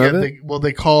version of it?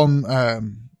 They call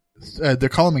them, they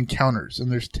call them encounters,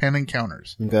 and there's 10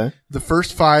 encounters. Okay. The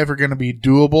first 5 are going to be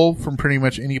doable from pretty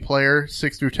much any player.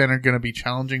 6 through 10 are going to be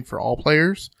challenging for all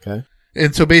players. Okay.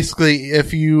 And so basically,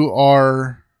 if you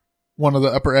are one of the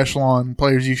upper echelon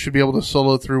players, you should be able to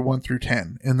solo through 1 through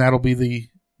 10, and that'll be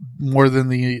more than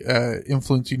the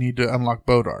influence you need to unlock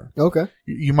Bodar. Okay.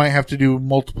 You might have to do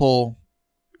multiple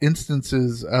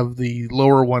instances of the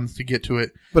lower ones to get to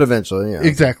it. But eventually, yeah.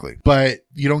 Exactly. But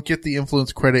you don't get the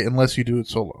influence credit unless you do it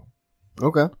solo.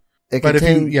 Okay. But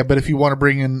if you want to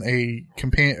bring in a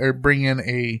companion or bring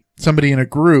in somebody in a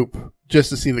group just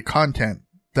to see the content,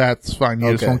 that's fine.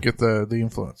 You just won't get the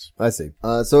influence. I see.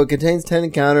 So it contains 10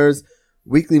 encounters,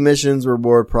 weekly missions,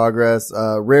 reward progress,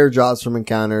 rare drops from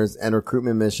encounters, and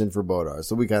recruitment mission for Bodar.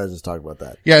 So we kind of just talked about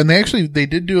that. Yeah, and they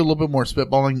did do a little bit more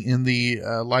spitballing in the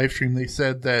live stream. They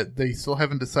said that they still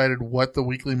haven't decided what the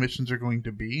weekly missions are going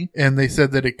to be. And they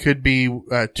said that it could be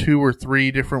 2 or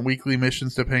 3 different weekly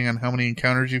missions depending on how many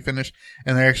encounters you finish.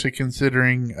 And they're actually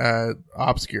considering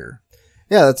obscure.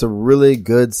 Yeah, that's a really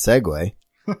good segue.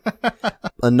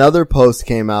 Another post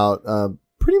came out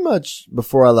pretty much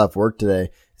before I left work today.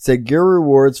 Said gear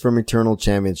rewards from Eternal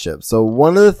Championship. So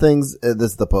one of the things,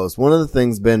 this is the post, one of the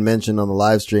things been mentioned on the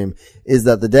live stream is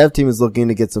that the dev team is looking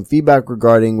to get some feedback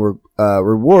regarding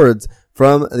rewards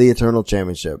from the Eternal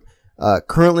Championship.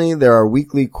 Currently there are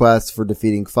weekly quests for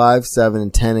defeating 5, 7,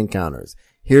 and 10 encounters.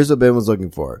 Here's what Ben was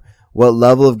looking for. What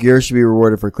level of gear should be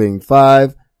rewarded for clearing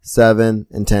 5, 7,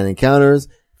 and 10 encounters?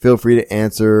 Feel free to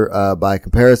answer by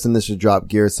comparison. This should drop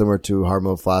gear similar to Hard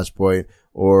Mode Flashpoint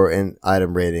or an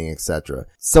item rating, etc.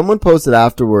 Someone posted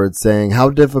afterwards saying, how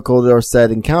difficult are said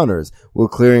encounters? Will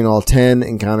clearing all 10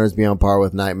 encounters be on par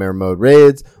with Nightmare Mode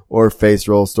raids or Face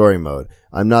Roll Story Mode?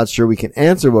 I'm not sure we can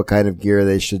answer what kind of gear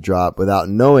they should drop without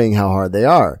knowing how hard they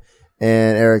are.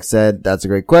 And Eric said, that's a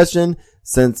great question.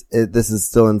 Since this is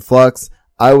still in flux,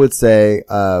 I would say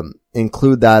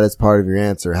include that as part of your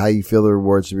answer, how you feel the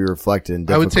reward should be reflected in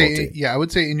difficulty. I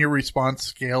would say in your response,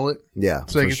 scale it. Yeah.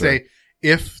 So you can say,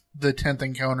 if the 10th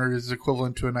encounter is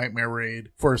equivalent to a Nightmare raid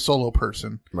for a solo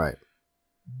person, right?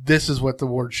 This is what the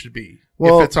reward should be.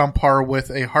 Well, if it's on par with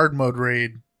a hard mode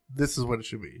raid, this is what it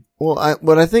should be. Well,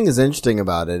 what I think is interesting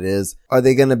about it is, are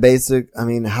they going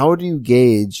to how do you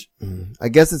gauge? I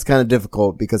guess it's kind of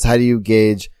difficult because how do you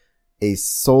gauge a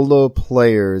solo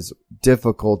player's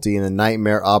difficulty in a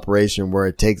nightmare operation where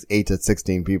it takes 8 to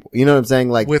 16 people. You know what I'm saying?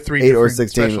 Like with 3 8 or different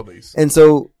 16. specialties. And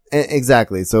so,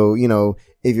 exactly. So, you know,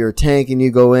 if you're a tank and you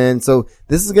go in, so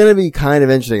this is going to be kind of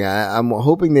interesting. I'm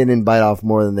hoping they didn't bite off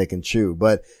more than they can chew,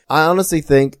 but I honestly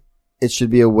think it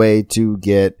should be a way to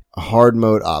get a hard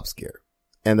mode ops gear.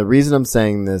 And the reason I'm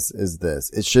saying this is this.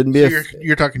 It shouldn't be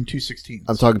you're talking 216s.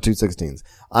 I'm talking 216s.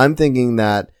 I'm thinking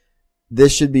that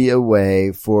this should be a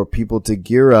way for people to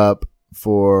gear up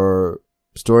for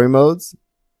story modes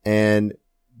and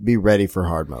be ready for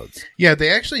hard modes. Yeah, they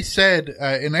actually said,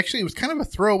 and actually it was kind of a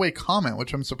throwaway comment,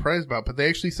 which I'm surprised about, but they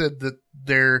actually said that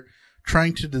they're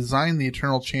trying to design the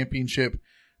Eternal Championship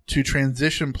to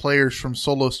transition players from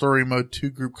solo story mode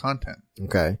to group content.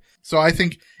 Okay. So I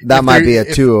think that might be a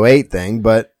 208 thing,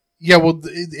 but yeah, well,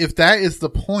 if that is the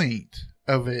point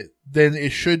of it, then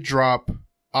it should drop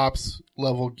ops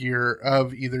level gear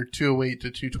of either 208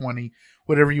 to 220,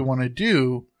 whatever you want to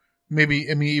do. Maybe,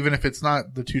 I mean, even if it's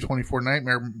not the 224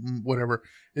 Nightmare, whatever,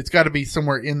 it's got to be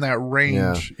somewhere in that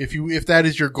range. Yeah. If that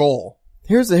is your goal.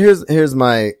 Here's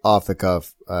my off the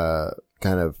cuff,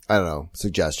 kind of, I don't know,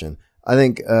 suggestion. I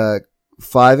think,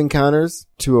 5 encounters,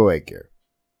 208 gear.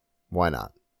 Why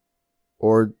not?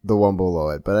 Or the one below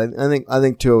it. But I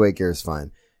think 208 gear is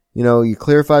fine. You know, you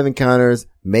clear 5 encounters,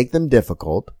 make them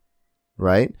difficult,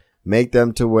 right? Make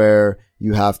them to where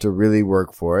you have to really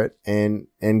work for it and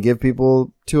give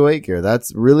people 208 gear.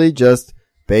 That's really just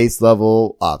base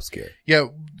level ops gear. Yeah.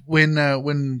 When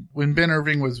Ben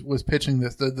Irving was pitching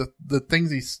this, the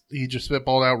things he just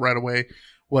spitballed out right away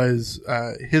was,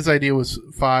 his idea was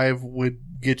 5 would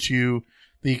get you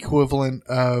the equivalent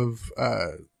of,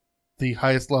 the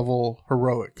highest level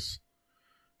heroics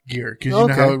gear, because you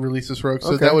know how it releases heroics.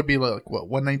 So that would be like what,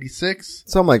 196?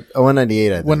 Something like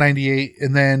 198, I think. 198,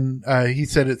 and then he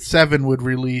said 7 would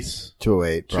release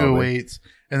 208, 208s,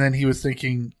 and then he was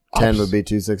thinking 10 would be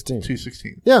 216.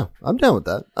 216. Yeah, I'm down with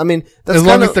that. I mean, that's as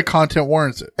long as the content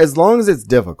warrants it. As long as it's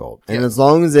difficult, and as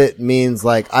long as it means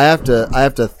like I have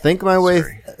to think my way.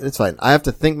 It's fine. I have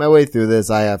to think my way through this.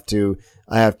 I have to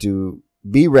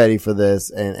be ready for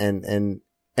this, and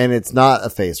it's not a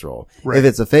face roll. Right. If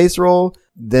it's a face roll,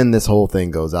 then this whole thing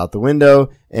goes out the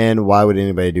window. And why would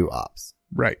anybody do ops?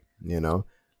 Right. You know?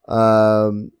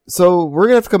 So we're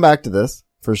going to have to come back to this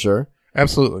for sure.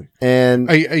 Absolutely.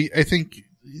 And I think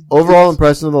overall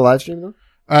impression of the live stream though?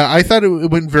 I thought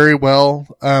it went very well.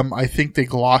 I think they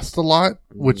glossed a lot,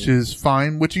 which is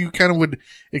fine, which you kind of would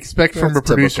expect from a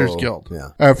producer's guild.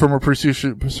 Yeah. From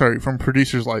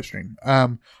producer's live stream.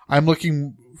 I'm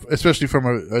looking, especially from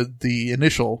the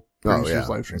initial producer's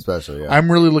live stream. Especially, yeah. I'm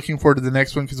really looking forward to the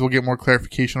next one because we'll get more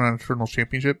clarification on Eternal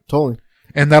Championship. Totally.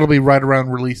 And that'll be right around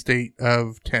release date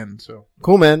of 10, so.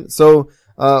 Cool, man. So,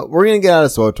 we're gonna get out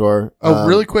of SWTOR. Oh,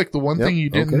 really quick, the one thing you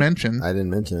didn't mention. I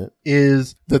didn't mention it.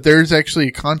 Is that there's actually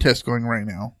a contest going right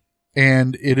now.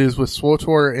 And it is with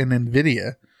SWTOR and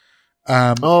NVIDIA.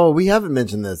 We haven't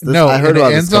mentioned this. No, I heard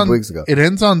about this a couple weeks ago. It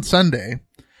ends on Sunday.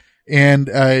 And,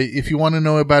 if you want to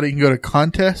know about it, you can go to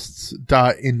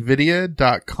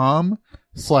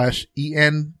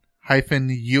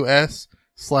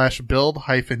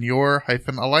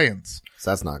contests.nvidia.com/en-us/build-your-alliance. So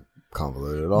that's not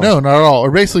convoluted at all. No, not at all.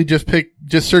 Or basically just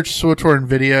search SWTOR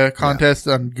NVIDIA contest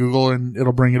on Google and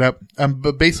it'll bring it up.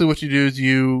 But basically what you do is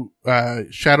you,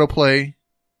 shadow play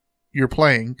you're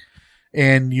playing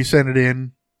and you send it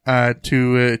in,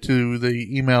 to the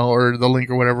email or the link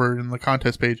or whatever in the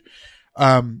contest page.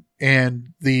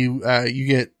 And you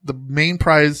get the main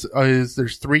prize is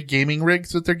there's 3 gaming rigs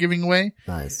that they're giving away.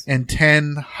 Nice. And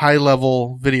 10 high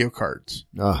level video cards.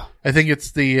 Oh. I think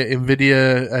it's the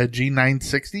NVIDIA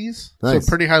G960s. Nice. So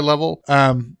pretty high level.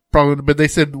 Probably, but they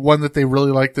said one that they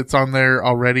really like that's on there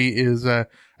already is, I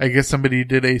guess somebody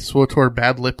did a SWTOR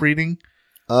bad lip reading.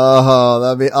 Oh,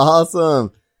 that'd be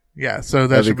awesome. Yeah. So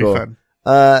that should be cool. fun.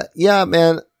 Yeah,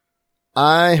 man.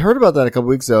 I heard about that a couple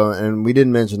weeks ago and we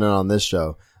didn't mention it on this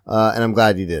show. And I'm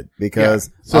glad you did because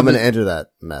I'm going to enter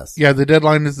that mess. Yeah. The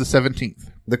deadline is the 17th.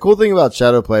 The cool thing about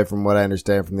Shadowplay, from what I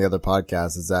understand from the other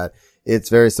podcasts, is that it's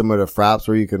very similar to Fraps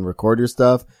where you can record your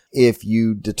stuff. If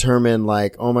you determine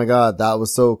like, oh my God, that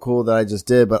was so cool that I just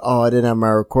did, but I didn't have my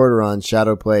recorder on,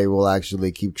 Shadowplay will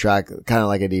actually keep track, kind of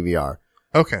like a DVR.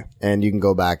 Okay. And you can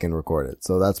go back and record it.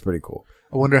 So that's pretty cool.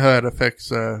 I wonder how that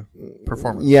affects,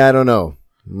 performance. Yeah, I don't know.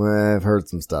 I've heard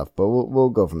some stuff, but we'll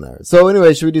go from there. So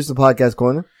anyway, should we do some podcast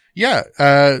corner? Yeah.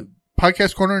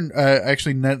 Podcast Corner,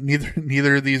 actually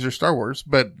neither of these are Star Wars,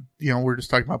 but we're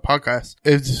just talking about podcasts.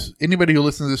 As anybody who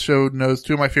listens to this show knows,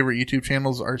 two of my favorite YouTube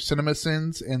channels are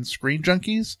CinemaSins and Screen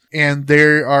Junkies, and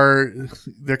they're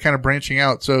kind of branching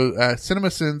out. So,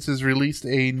 CinemaSins has released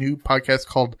a new podcast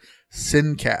called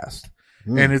Sincast,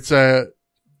 and it's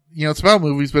it's about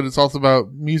movies, but it's also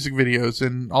about music videos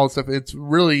and all that stuff. It's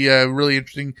really, really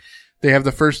interesting. They have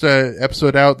the first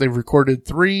episode out. They've recorded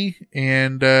 3,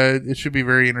 and it should be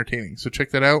very entertaining. So check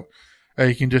that out.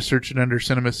 You can just search it under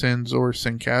CinemaSins or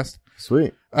Sincast.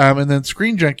 Sweet. And then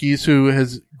Screen Junkies, who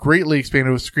has greatly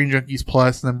expanded with Screen Junkies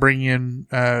Plus, and then bringing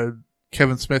in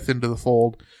Kevin Smith into the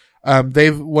fold.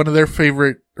 They've one of their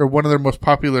most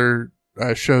popular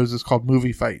shows is called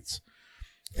Movie Fights,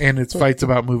 and it's fights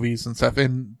about movies and stuff.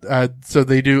 And so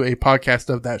they do a podcast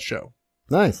of that show.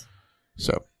 Nice.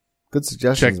 So. Good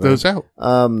suggestions. Check those out.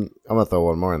 I'm gonna throw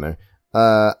one more in there.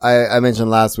 I mentioned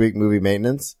last week Movie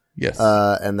Maintenance. Yes.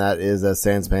 And that is a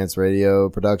Sans Pants Radio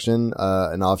production,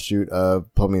 an offshoot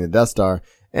of Plumbing the Death Star.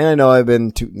 And I know I've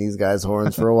been tooting these guys'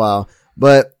 horns for a while,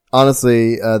 but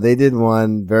honestly, they did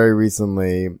one very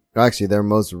recently. Actually, their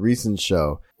most recent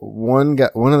show. One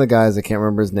of the guys, I can't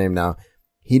remember his name now.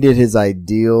 He did his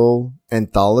Ideal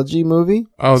anthology movie.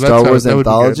 Oh, that's Star Wars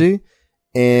anthology.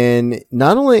 And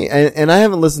not only, and I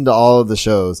haven't listened to all of the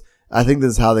shows. I think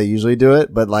this is how they usually do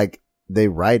it, but like they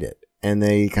write it and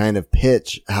they kind of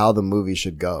pitch how the movie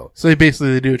should go. So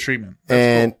they do a treatment.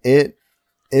 That's cool.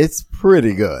 It's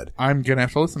pretty good. I'm going to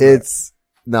have to listen to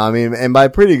it. And by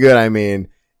pretty good, I mean,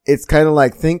 it's kind of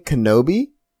like, think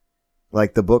Kenobi,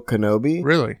 like the book Kenobi.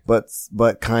 Really?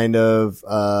 But kind of,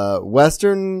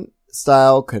 Western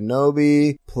style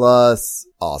Kenobi plus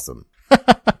awesome.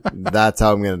 That's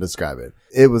how I'm going to describe it.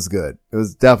 It was good. It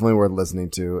was definitely worth listening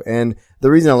to. And the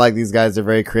reason I like these guys, they're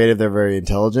very creative, they're very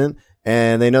intelligent,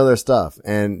 and they know their stuff.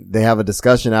 And they have a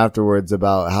discussion afterwards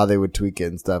about how they would tweak it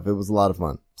and stuff. It was a lot of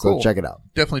fun. So cool. Check it out.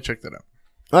 Definitely check that out.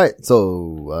 All right.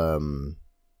 So,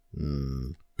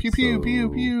 pew, pew, pew,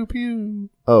 pew, pew.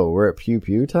 Oh, we're at pew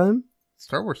pew time?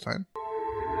 Star Wars time.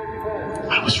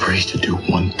 I was raised to do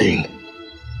one thing.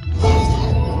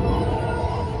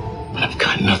 But I've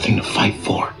got nothing to fight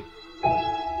for.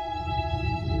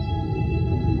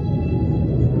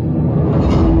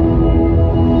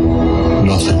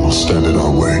 Nothing will stand in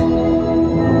our way.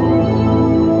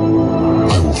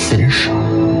 I will finish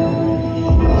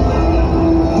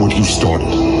what you started.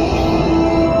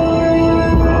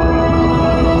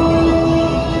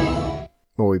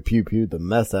 Well, we pew-pewed the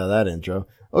mess out of that intro.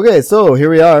 Okay, so here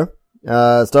we are.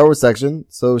 Star Wars section.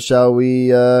 So shall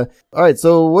we, alright,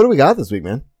 so what do we got this week,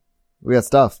 man? We got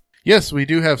stuff. Yes, we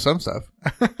do have some stuff.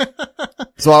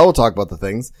 So I will talk about the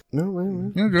things. No,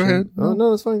 wait. Yeah, go ahead. Oh,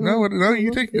 no, it's fine. No,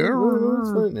 you take it. No,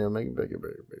 it's fine. Yeah, make it bigger.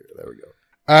 There we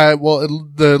go. Well,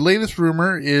 the latest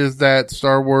rumor is that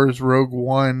Star Wars Rogue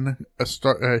One, it's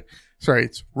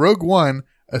Rogue One,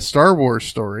 a Star Wars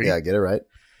story. Yeah, get it right.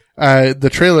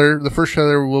 The first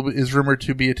trailer is rumored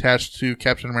to be attached to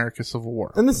Captain America: Civil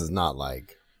War. And this is not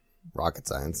like rocket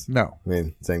science. No. I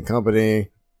mean, same company.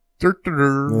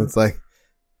 Dur-dur-dur. It's like,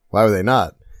 why would they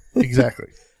not? Exactly.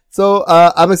 So,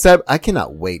 I'm excited. I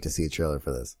cannot wait to see a trailer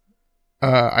for this.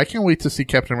 I can't wait to see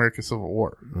Captain America: Civil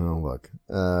War. Oh, look.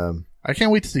 I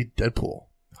can't wait to see Deadpool.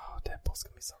 Oh, Deadpool's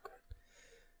gonna be so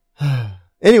good.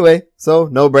 Anyway, so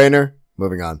no brainer.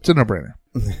 Moving on. It's a no-brainer.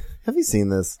 Have you seen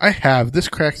this? I have. This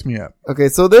cracks me up. Okay,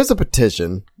 so there's a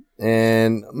petition,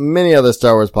 and many other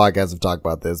Star Wars podcasts have talked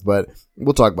about this, but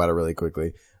we'll talk about it really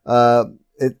quickly.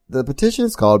 The petition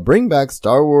is called Bring Back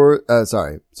Star Wars,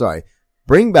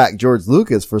 Bring Back George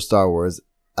Lucas for Star Wars,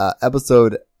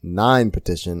 episode 9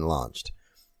 petition launched.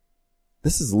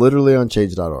 This is literally on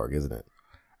change.org, isn't it?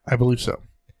 I believe so.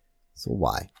 So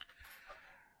why?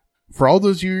 For all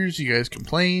those years you guys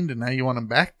complained and now you want him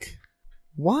back?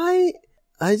 Why?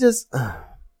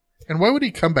 And why would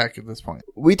he come back at this point?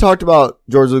 We talked about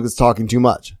George Lucas talking too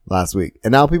much last week,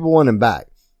 and now people want him back.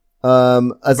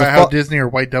 About how Disney are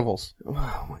white devils.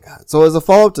 Oh my god. So as a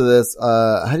follow-up to this,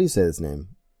 how do you say his name?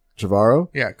 Trevorrow?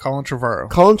 Yeah, Colin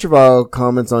Trevorrow. Colin Trevorrow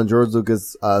comments on George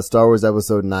Lucas' Star Wars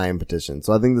Episode 9 petition.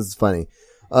 So I think this is funny.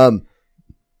 Who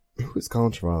is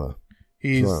Colin Trevorrow?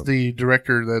 He's the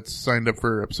director that's signed up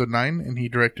for Episode 9, and he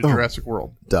directed Jurassic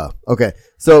World. Duh. Okay.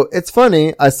 So it's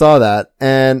funny. I saw that,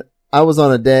 and it was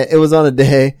on a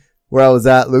day where I was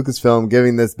at Lucasfilm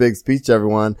giving this big speech to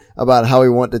everyone about how we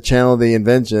want to channel the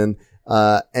invention,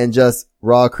 and just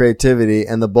raw creativity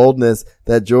and the boldness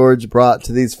that George brought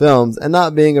to these films, and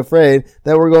not being afraid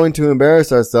that we're going to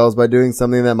embarrass ourselves by doing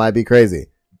something that might be crazy.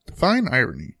 Fine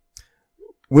irony.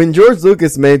 When George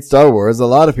Lucas made Star Wars, a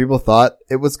lot of people thought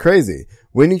it was crazy.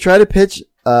 When you try to pitch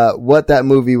what that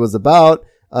movie was about.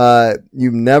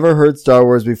 You've never heard Star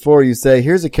Wars before. You say,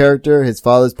 here's a character, his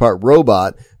father's part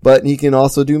robot, but he can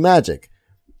also do magic.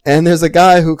 And there's a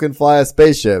guy who can fly a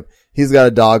spaceship. He's got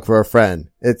a dog for a friend.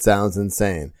 It sounds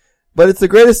insane. But it's the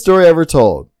greatest story ever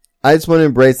told. I just want to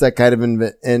embrace that kind of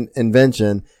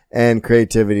invention and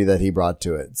creativity that he brought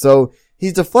to it. So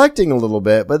he's deflecting a little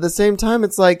bit, but at the same time,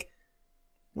 it's like,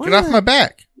 get off my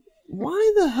back.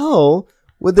 Why the hell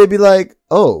would they be like,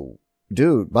 oh,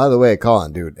 dude, by the way,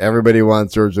 Colin, dude, everybody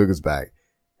wants George Lucas back.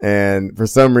 And for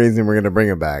some reason, we're going to bring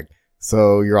him back.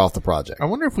 So you're off the project. I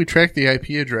wonder if we track the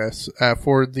IP address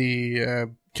for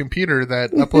the computer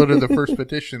that uploaded the first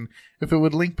petition, if it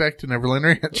would link back to Neverland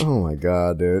Ranch. Oh my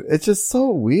God, dude. It's just so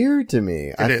weird to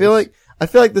me. I is. feel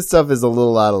like this stuff is a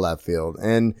little out of left field.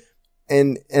 And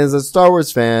as a Star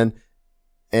Wars fan,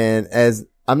 and as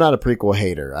I'm not a prequel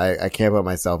hater, I can't put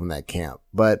myself in that camp,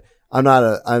 but I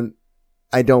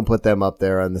don't put them up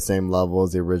there on the same level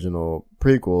as the original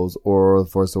prequels or The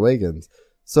Force Awakens.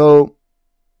 So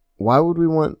why would we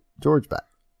want George back?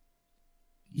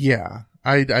 Yeah,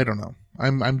 I don't know.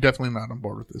 I'm definitely not on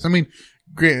board with this. I mean,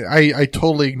 great. I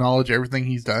totally acknowledge everything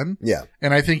he's done. Yeah.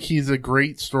 And I think he's a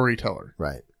great storyteller.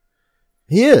 Right.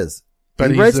 He is.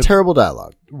 But he writes terrible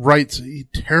dialogue. Writes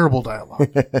terrible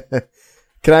dialogue.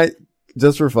 Can I,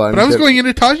 just for fun. But I was going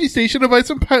into Taji Station to buy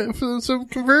some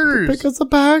converters. Pick us a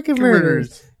pack of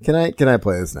converters. Can I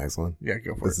play this next one? Yeah,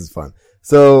 go for it. This is fun.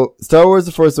 So, Star Wars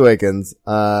The Force Awakens,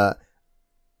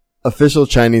 official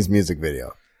Chinese music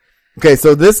video. Okay,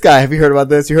 so this guy, have you heard about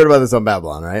this? You heard about this on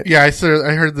Babylon, right? Yeah, I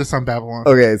heard this on Babylon.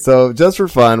 Okay, so just for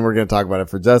fun, we're going to talk about it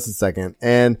for just a second.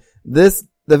 And the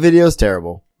video is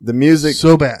terrible. The music,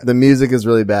 so bad. The music is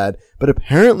really bad. But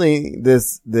apparently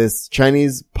this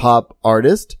Chinese pop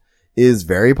artist is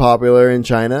very popular in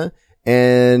China.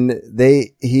 And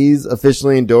he's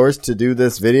officially endorsed to do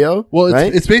this video. Well,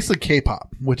 right? It's basically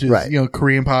K-pop, which is, right.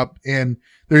 Korean pop. And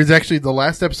there's actually the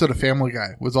last episode of Family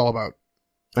Guy was all about,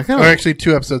 actually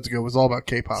 2 episodes ago was all about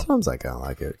K-pop. Sometimes I kind of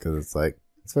like it because it's like,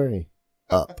 it's very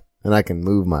up and I can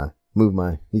move my,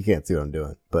 you can't see what I'm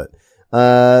doing, but,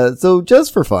 so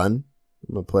just for fun,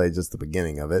 I'm going to play just the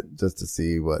beginning of it just to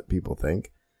see what people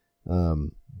think.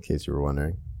 In case you were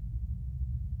wondering.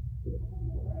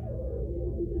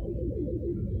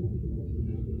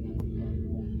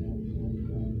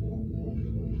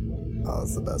 Oh,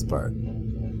 that's the best part.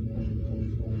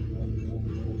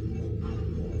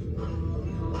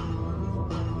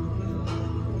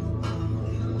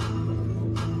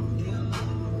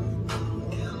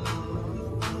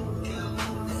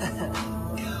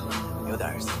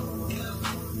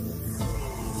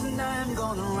 I'm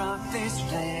gonna rock this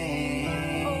place.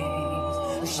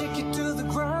 Shake it to the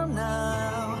ground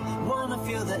now. Wanna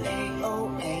feel the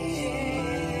AOA.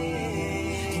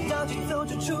 听到节奏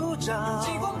就出招，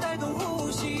激光带动呼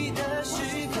吸的时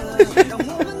刻，让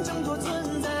我们挣脱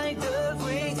存在的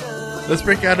规则。 Let's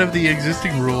break out of the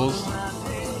existing rules.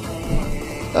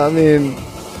 I mean,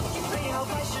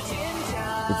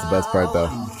 it's the best part though.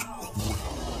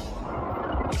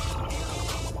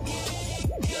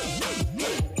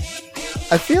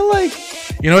 I feel like...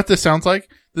 You know what this sounds like?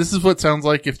 This is what sounds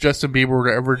like if Justin Bieber were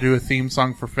to ever do a theme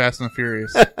song for Fast and the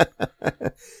Furious.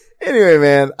 Anyway,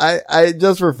 man, I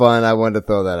just for fun, I wanted to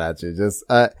throw that at you. Just,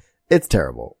 it's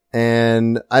terrible.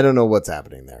 And I don't know what's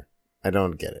happening there. I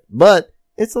don't get it. But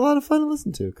it's a lot of fun to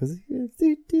listen to because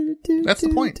that's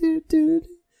the point.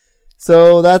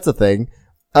 So that's a thing.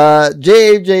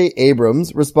 J.J.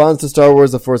 Abrams responds to Star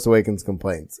Wars The Force Awakens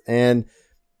complaints. And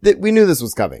we knew this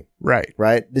was coming. Right.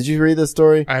 Right? Did you read this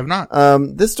story? I have not.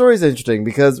 This story is interesting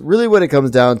because really what it comes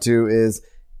down to is,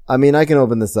 I mean, I can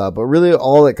open this up, but really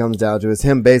all it comes down to is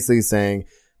him basically saying,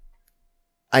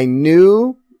 I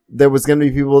knew there was going to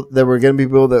be people that were going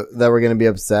to be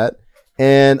upset.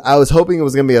 And I was hoping it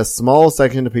was going to be a small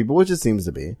section of people, which it seems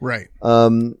to be. Right.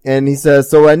 And he says,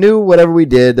 so I knew whatever we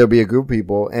did, there'd be a group of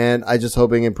people, and I just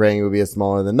hoping and praying it would be a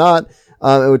smaller than not.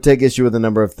 It would take issue with a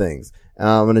number of things.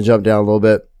 I'm going to jump down a little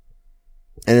bit.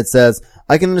 And it says,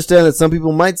 I can understand that some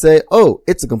people might say, oh,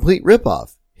 it's a complete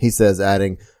ripoff. He says,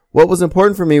 adding, what was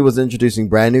important for me was introducing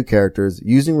brand new characters,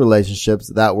 using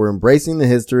relationships that were embracing the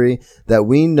history that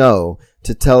we know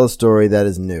to tell a story that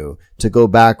is new, to go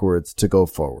backwards, to go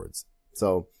forwards.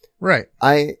 So, right.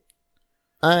 I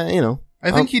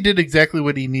think he did exactly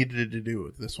what he needed to do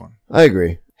with this one. I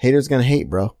agree. Haters gonna hate,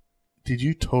 bro. Did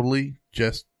you totally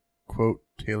just quote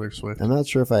Taylor Swift? I'm not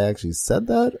sure if I actually said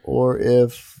that or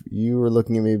if you were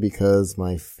looking at me because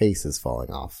my face is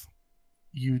falling off.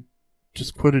 You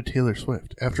just quoted Taylor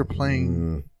Swift after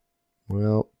playing.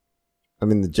 Well, I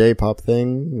mean, the J-pop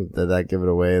thing, did that give it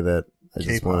away that I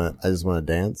just want to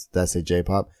dance. Did I say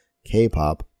J-pop?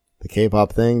 K-pop. The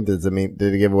K-pop thing. Did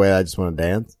it give away I just want to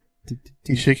dance?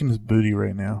 He's shaking his booty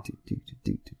right now.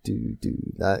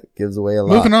 That gives away a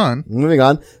lot. Moving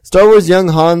on. Star Wars Young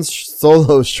Han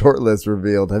Solo shortlist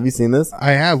revealed. Have you seen this?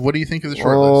 I have. What do you think of the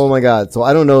shortlist? Oh my god. So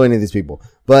I don't know any of these people,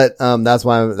 but that's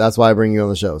why I bring you on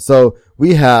the show. So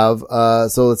we have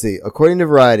so let's see. According to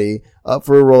Variety, up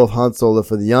for a role of Han Solo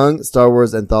for the Young Star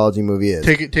Wars anthology movie is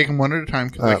take them one at a time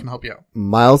because I can help you out.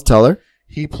 Miles Teller.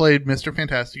 He played Mr.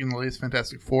 Fantastic in the latest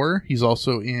Fantastic Four. He's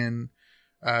also in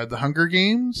the Hunger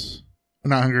Games.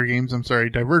 Not Hunger Games, I'm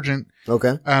sorry, Divergent.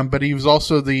 Okay. But he was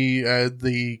also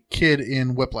the kid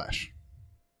in Whiplash.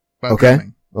 Okay.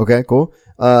 Okay, cool.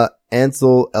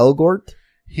 Ansel Elgort.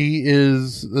 He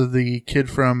is the kid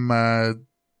from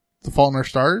The Fault in Our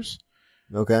Stars.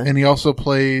 Okay. And he also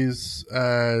plays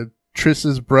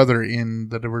Triss's brother in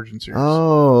the Divergent series.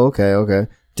 Oh, okay.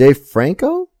 Dave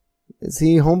Franco? Is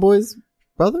he Homeboy's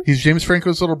brother? He's James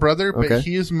Franco's little brother, but Okay.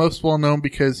 he is most well known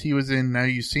because he was in Now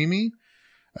You See Me.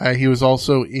 He was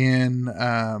also in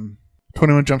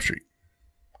 21 Jump Street.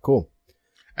 Cool.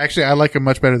 Actually, I like him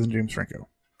much better than James Franco.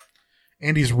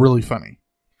 And he's really funny.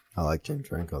 I like James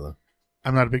Franco, though.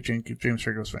 I'm not a big James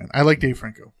Franco's fan. I like Dave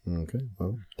Franco. Okay.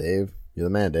 Well, Dave, you're the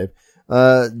man, Dave.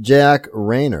 Jack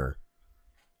Rayner.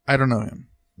 I don't know him.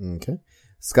 Okay.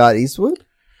 Scott Eastwood.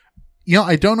 You know,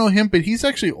 I don't know him, but he's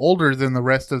actually older than the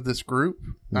rest of this group.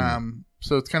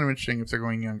 So it's kind of interesting if they're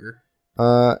going younger.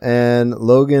 And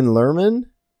Logan Lerman.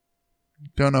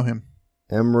 Don't know him.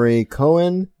 Emery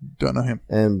Cohen. Don't know him.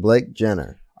 And Blake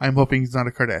Jenner. I'm hoping he's not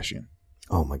a Kardashian.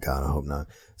 Oh my god, I hope not.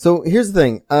 So here's the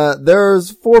thing.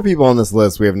 There's 4 people on this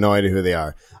list. We have no idea who they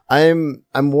are. I'm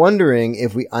wondering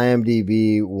if we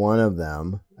IMDb one of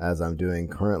them, as I'm doing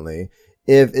currently,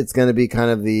 if it's going to be kind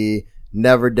of the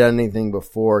never done anything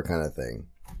before kind of thing.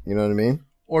 You know what I mean?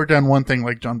 Or done one thing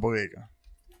like John Boyega.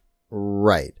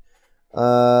 Right.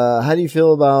 How do you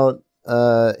feel about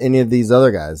any of these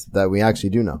other guys that we actually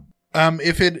do know? Out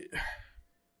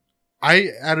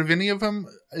of any of them,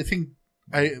 I think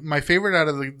my favorite out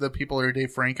of the people are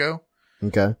Dave Franco.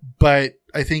 Okay. But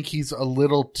I think he's a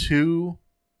little too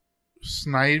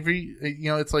snivy.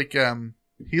 You know, it's like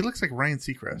he looks like Ryan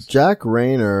Seacrest. Jack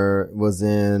Rayner was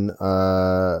in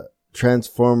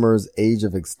Transformers Age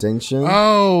of Extinction.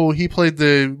 Oh, he played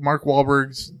the Mark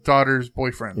Wahlberg's daughter's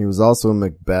boyfriend. He was also in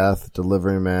Macbeth,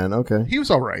 Delivery Man. Okay. He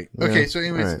was all right. Okay, so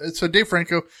anyways, right. So Dave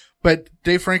Franco, but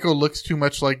Dave Franco looks too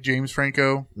much like James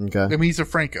Franco. Okay. I mean, he's a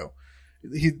Franco.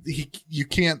 You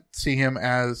can't see him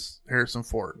as Harrison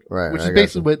Ford. Right. Which is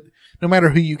basically what, no matter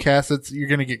who you cast, you're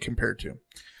going to get compared to.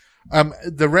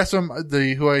 The rest of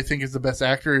them, who I think is the best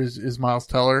actor is Miles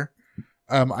Teller.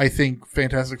 I think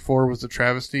Fantastic Four was a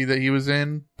travesty that he was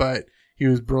in, but he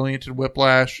was brilliant in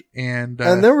Whiplash, and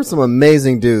there were some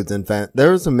amazing dudes in there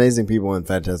were some amazing people in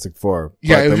Fantastic Four.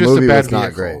 Yeah, it was just a bad vehicle.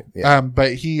 Not great. Yeah.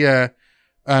 But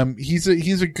he's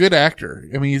a good actor.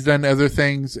 I mean, he's done other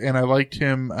things, and I liked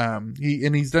him.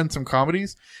 He's done some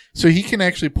comedies, so he can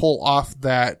actually pull off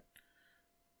that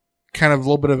kind of a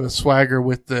little bit of a swagger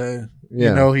with the.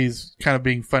 Yeah. You know, he's kind of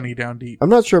being funny down deep. I'm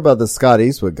not sure about the Scott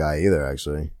Eastwood guy either,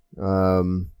 actually.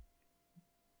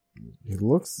 He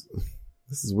looks,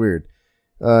 this is weird.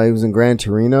 He was in Gran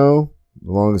Torino,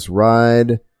 The Longest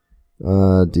Ride,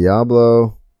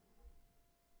 Diablo.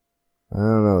 I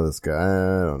don't know this guy.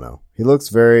 I don't know. He looks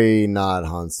very not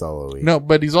Han Solo-y. No,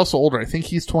 but he's also older. I think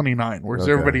he's 29, whereas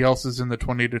Okay. everybody else is in the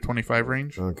 20 to 25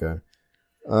 range. Okay.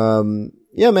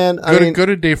 Yeah, man. Go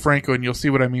to Dave Franco and you'll see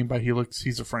what I mean by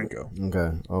he's a Franco.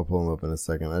 Okay. I'll pull him up in a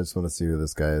second. I just want to see who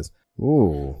this guy is.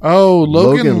 Ooh. Oh,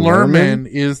 Logan Lerman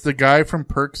is the guy from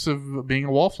Perks of Being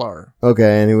a Wallflower.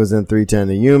 Okay, and he was in 310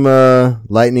 to Yuma,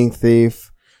 Lightning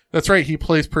Thief. That's right. He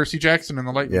plays Percy Jackson in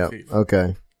The Lightning Yep. Thief.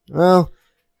 Okay. Well,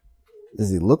 does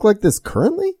he look like this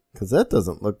currently? Because that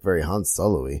doesn't look very Han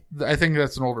Solo-y. I think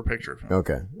that's an older picture of him.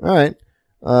 Okay. All right.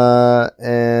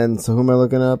 And so who am I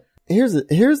looking up? Here's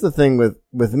the thing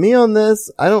with me on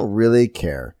this. I don't really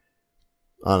care,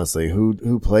 honestly,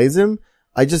 who plays him.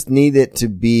 I just need it to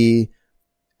be,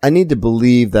 I need to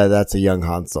believe that that's a young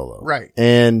Han Solo. Right.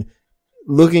 And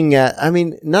looking at, I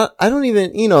mean, I don't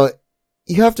even, you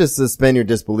have to suspend your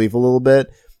disbelief a little bit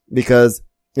because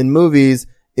in movies,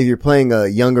 if you're playing a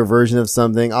younger version of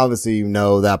something, obviously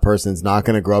that person's not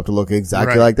going to grow up to look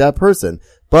exactly like that person.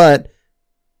 But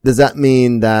does that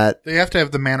mean that they have to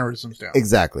have the mannerisms down?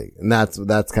 Exactly. And that's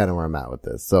kind of where I'm at with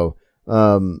this. So,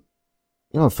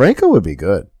 Franco would be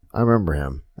good. I remember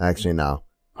him actually now.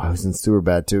 I was in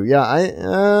Superbad too. Yeah. I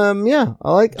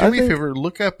like, Do me a favor.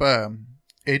 Look up,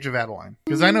 Age of Adeline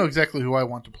because I know exactly who I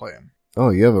want to play him. Oh,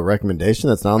 you have a recommendation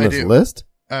that's not on this list?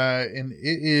 And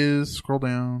it is, scroll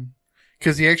down,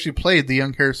 because he actually played the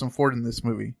young Harrison Ford in this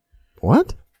movie.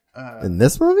 What? In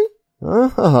this movie?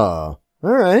 Oh,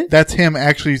 all right. That's him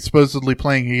actually supposedly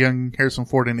playing a young Harrison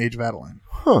Ford in Age of Adeline.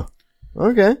 Huh.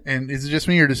 Okay. And is it just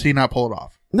me, or does he not pull it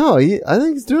off? No, I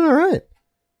think he's doing all right.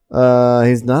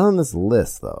 He's not on this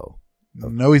list though.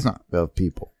 No, he's not. Of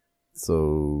people.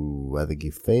 So I think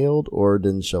he failed or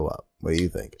didn't show up. What do you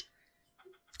think?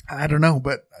 I don't know,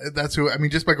 but that's who. I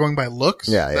mean, just by going by looks,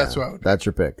 that's who I would. That's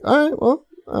your pick. All right. Well,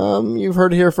 you've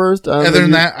heard it here first. Other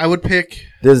than that, I would pick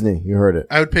Disney. You heard it.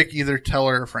 I would pick either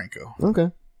Teller or Franco. Okay.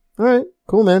 All right.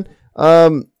 Cool, man.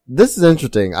 This is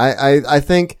interesting. I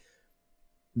think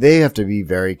they have to be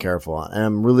very careful, and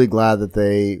I'm really glad that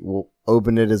they will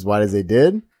open it as wide as they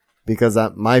did, because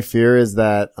my fear is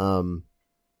that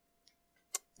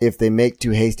if they make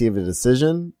too hasty of a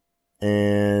decision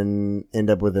and end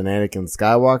up with an Anakin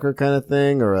Skywalker kind of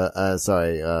thing, or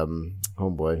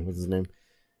homeboy, what's his name?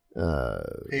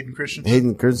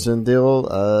 Hayden Christensen deal,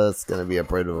 it's going to be a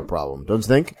bit of a problem. Don't you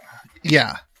think?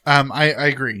 Yeah. I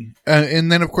agree.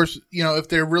 And then of course, if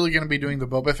they're really going to be doing the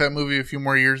Boba Fett movie a few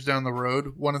more years down the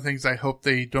road, one of the things I hope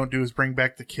they don't do is bring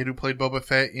back the kid who played Boba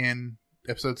Fett in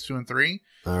episodes 2 and 3.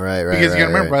 All right. Because you got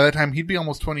to remember, by that time, he'd be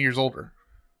almost 20 years older.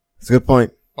 That's a good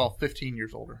point. Well, 15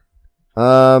 years older.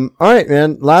 All right,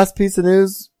 man. Last piece of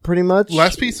news, pretty much.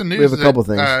 Last piece of news. We have a couple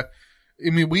things. I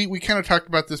mean, we kind of talked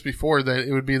about this before, that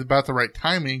it would be about the right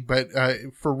timing, but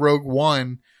for Rogue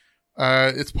One,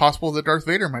 it's possible that Darth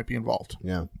Vader might be involved.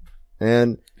 Yeah.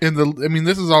 And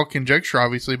this is all conjecture,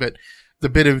 obviously, but the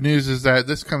bit of news is that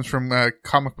this comes from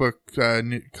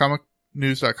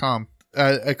comicnews.com.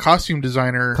 A costume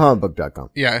designer,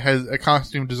 comicbook.com. Yeah, a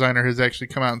costume designer has actually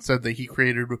come out and said that he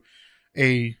created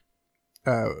a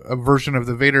version of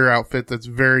the Vader outfit that's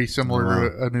very similar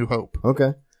to A New Hope.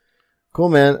 Okay. Cool,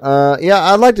 man. Yeah,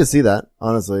 I'd like to see that,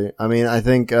 honestly. I mean, I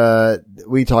think,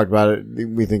 we talked about it.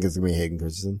 We think it's going to be Hayden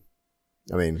Christensen.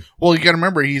 I mean, well, you got to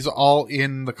remember, he's all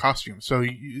in the costume, so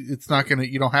it's not going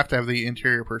to, you don't have to have the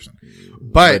interior person.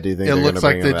 But it looks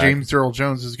like that James Earl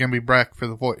Jones is going to be back for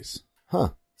the voice. Huh.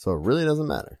 So it really doesn't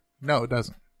matter. No, it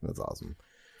doesn't. That's awesome.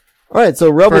 All right, so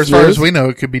Rebels as far as we know,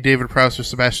 it could be David Prowse or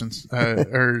Sebastian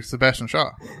Shaw.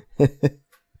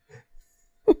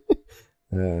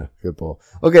 Yeah, good pull.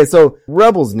 Okay, so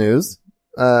Rebels news.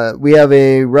 We have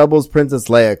a Rebels Princess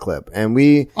Leia clip, and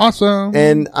awesome.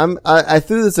 And I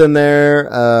threw this in there.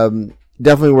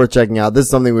 Definitely worth checking out. This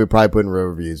is something we probably put in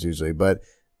reviews usually, but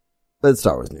it's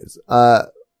Star Wars news.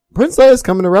 Prince Leia's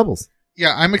coming to Rebels.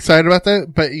 Yeah, I'm excited about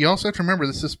that, but you also have to remember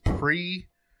this is pre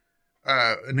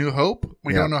A New Hope.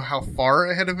 We don't know how far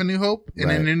ahead of A New Hope,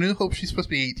 and in A New Hope she's supposed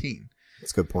to be 18.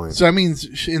 That's a good point. So that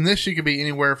means in this she could be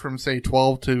anywhere from say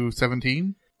 12 to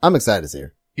 17. I'm excited to see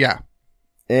her. Yeah.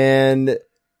 And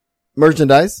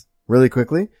merchandise, really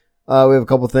quickly. We have a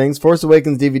couple things. Force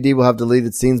Awakens DVD will have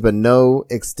deleted scenes, but no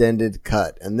extended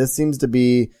cut. And this seems to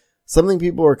be something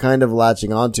people are kind of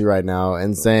latching onto right now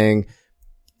and saying,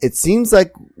 it seems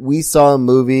like we saw a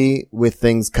movie with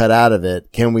things cut out of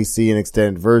it. Can we see an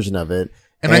extended version of it?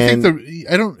 And I think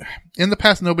in the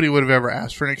past, nobody would have ever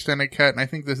asked for an extended cut. And I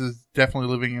think this is definitely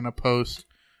living in a post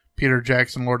Peter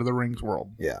Jackson, Lord of the Rings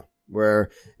world. Yeah. Where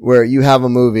you have a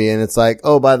movie and it's like,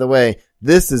 oh, by the way,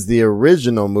 this is the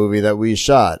original movie that we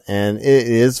shot and it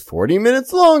is 40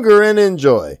 minutes longer and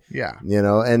enjoy. Yeah.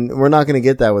 And we're not going to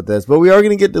get that with this, but we are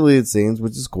going to get deleted scenes,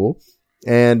 which is cool.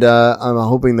 And, I'm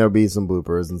hoping there'll be some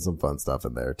bloopers and some fun stuff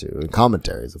in there too. And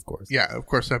commentaries, of course. Yeah, of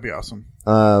course. That'd be awesome.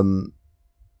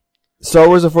 Star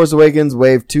Wars The Force Awakens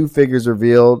Wave 2 figures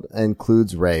revealed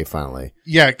includes Rey finally.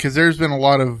 Yeah, because there's been a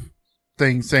lot of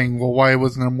things saying, well, why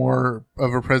wasn't there more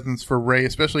of a presence for Rey,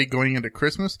 especially going into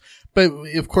Christmas? But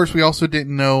of course, we also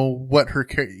didn't know what her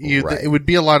it would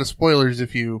be a lot of spoilers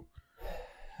if you.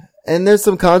 And there's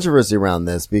some controversy around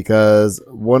this because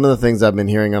one of the things I've been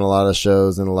hearing on a lot of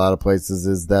shows and a lot of places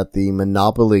is that the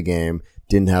Monopoly game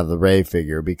didn't have the Rey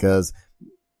figure because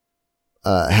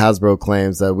Hasbro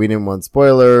claims that we didn't want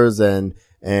spoilers and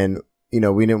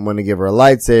we didn't want to give her a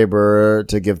lightsaber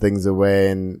to give things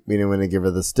away and we didn't want to give her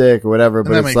the stick or whatever.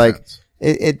 But it's like,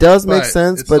 it does make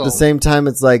sense, but at the same time,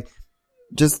 it's like,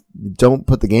 just don't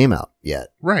put the game out yet.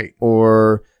 Right.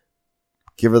 Or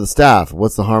give her the staff.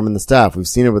 What's the harm in the staff? We've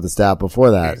seen her with the staff before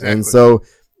that. Exactly. And so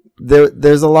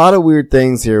there's a lot of weird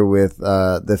things here with,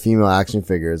 the female action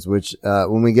figures, which,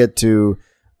 when we get to,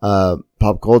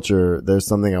 pop culture, there's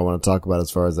something I want to talk about as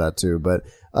far as that too. But,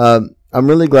 I'm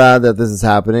really glad that this is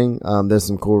happening. There's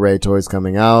some cool Rey toys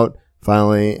coming out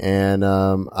finally. And,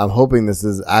 I'm hoping this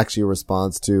is actually a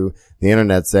response to the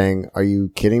internet saying, are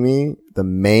you kidding me? The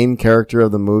main character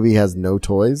of the movie has no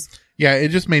toys. Yeah, it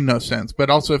just made no sense. But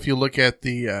also, if you look at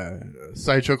the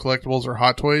Sideshow Collectibles or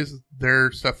Hot Toys,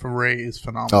 their stuff for Ray is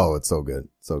phenomenal. Oh, it's so good.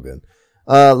 So good.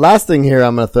 Last thing here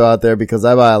I'm going to throw out there because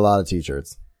I buy a lot of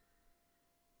t-shirts.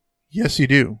 Yes, you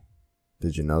do.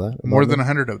 Did you know that? More than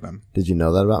 100 of them. Did you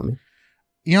know that about me?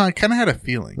 You know, I kind of had a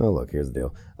feeling. Oh, look, here's the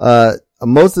deal.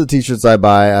 Most of the t-shirts I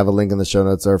buy, I have a link in the show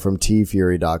notes, are from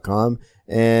tfury.com.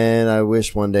 And I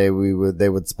wish one day they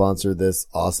would sponsor this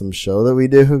awesome show that we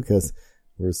do because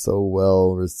we're so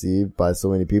well received by so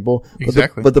many people.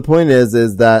 Exactly. But the point is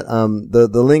that,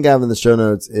 the link I have in the show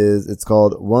notes it's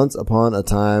called Once Upon a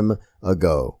Time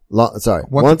Ago.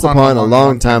 Once Upon a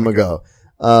Long Time Ago.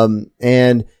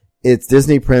 And it's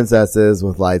Disney princesses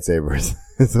with lightsabers.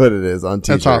 That's what it is on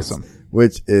t-shirts. That's awesome.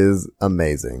 Which is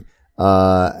amazing.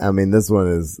 I mean, this one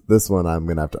I'm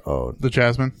going to have to own. The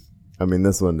Jasmine? I mean,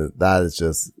 that's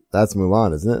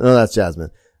Mulan, isn't it? No, that's Jasmine.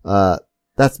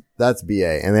 That's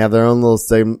BA. And they have their own little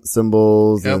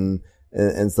symbols and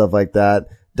stuff like that.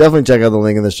 Definitely check out the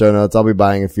link in the show notes. I'll be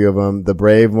buying a few of them. The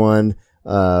Brave one,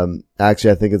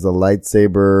 actually, I think it's a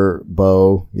lightsaber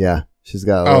bow. Yeah. She's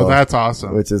got a little, that's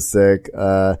awesome. Which is sick.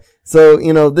 So,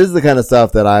 this is the kind of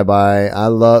stuff that I buy.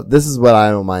 This is what I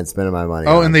don't mind spending my money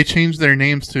on. Oh, and they changed their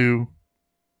names to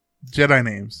Jedi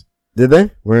names. Did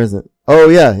they? Where is it? Oh,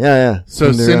 yeah.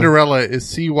 So Cinderella is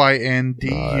Cynderrella.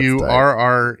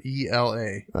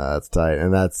 That's tight.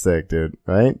 And that's sick, dude.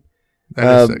 Right?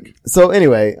 That is sick. So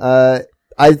anyway,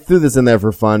 I threw this in there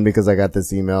for fun because I got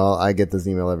this email. I get this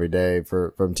email every day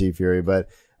from T Fury, but,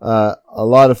 a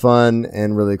lot of fun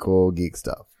and really cool geek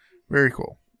stuff. Very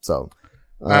cool. So,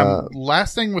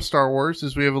 last thing with Star Wars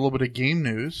is we have a little bit of game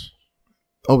news.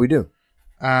 Oh, we do.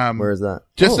 Where is that?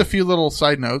 Just a few little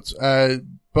side notes.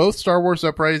 Both Star Wars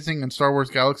Uprising and Star Wars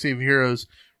Galaxy of Heroes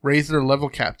raised their level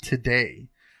cap today.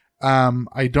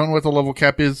 I don't know what the level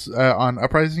cap is on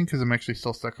Uprising because I'm actually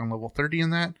still stuck on level 30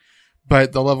 in that.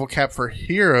 But the level cap for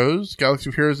Heroes, Galaxy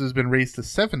of Heroes, has been raised to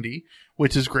 70,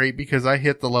 which is great because I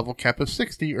hit the level cap of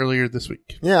 60 earlier this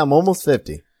week. Yeah, I'm almost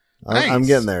 50. Nice. I'm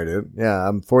getting there, dude. Yeah,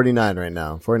 I'm 49 right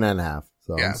now, 49 and a half.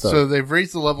 So yeah, so they've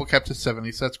raised the level cap to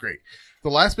 70, so that's great. The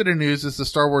last bit of news is the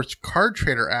Star Wars Card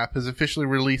Trader app has officially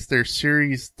released their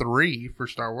Series 3 for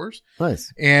Star Wars.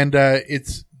 Nice. And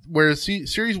it's whereas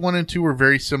Series 1 and 2 were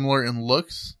very similar in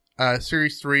looks,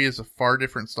 Series 3 is a far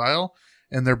different style,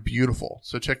 and they're beautiful.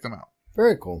 So check them out.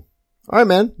 Very cool. All right,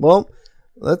 man. Well,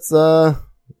 let's,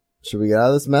 should we get out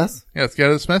of this mess? Yeah, let's get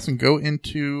out of this mess and go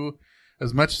into,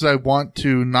 as much as I want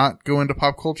to not go into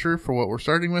pop culture for what we're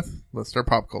starting with, let's start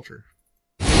pop culture.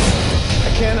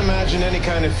 I can't imagine any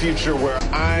kind of future where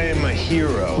I'm a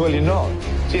hero. Well, you're not.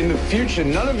 See, in the future,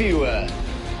 none of you are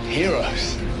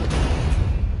heroes.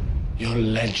 You're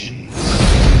legends.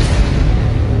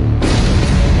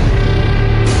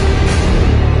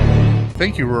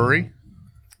 Thank you, Rory.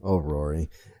 Oh, Rory.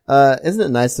 Isn't it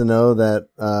nice to know that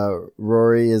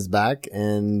Rory is back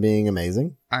and being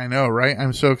amazing? I know, right?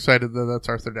 I'm so excited that that's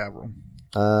Arthur Davril.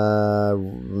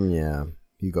 Yeah.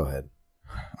 You go ahead.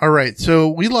 All right, so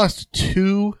we lost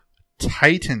two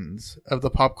titans of the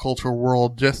pop culture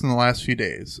world just in the last few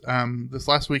days. This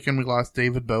last weekend we lost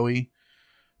David Bowie,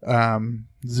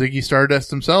 Ziggy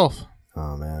Stardust himself.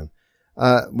 Oh man,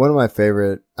 one of my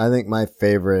favorite. I think my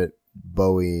favorite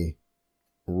Bowie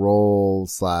role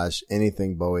 /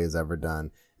 anything Bowie has ever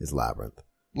done is Labyrinth.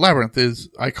 Labyrinth is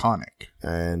iconic,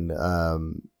 and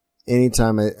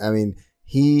anytime I mean,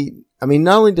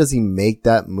 not only does he make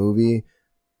that movie,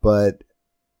 but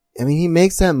I mean, he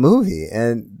makes that movie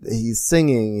and he's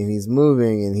singing and he's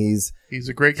moving and he's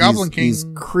a great Goblin King. He's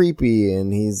creepy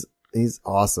and he's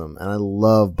awesome. And I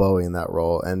love Bowie in that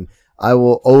role. And I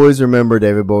will always remember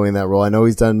David Bowie in that role. I know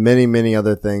he's done many, many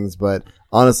other things, but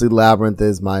honestly, Labyrinth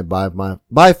is by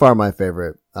far my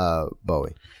favorite,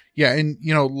 Bowie. Yeah. And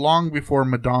long before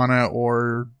Madonna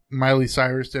or Miley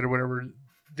Cyrus did or whatever,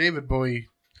 David Bowie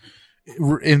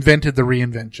invented the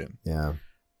reinvention. Yeah.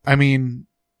 I mean,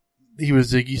 he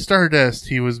was Ziggy Stardust.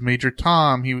 He was Major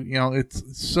Tom. It's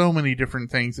so many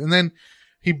different things. And then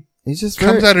he just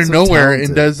comes out of nowhere talented.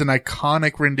 And does an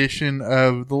iconic rendition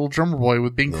of The Little Drummer Boy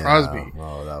with Bing Crosby.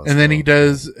 Oh, that was and then he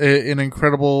does an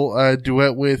incredible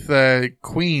duet with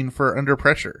Queen for Under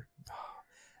Pressure.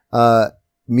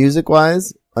 Music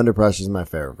wise, Under Pressure is my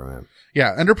favorite from him.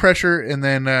 Yeah, Under Pressure and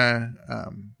then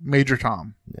Major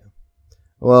Tom. Yeah.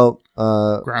 Well,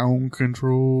 Ground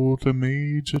Control to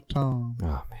Major Tom.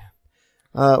 Oh man.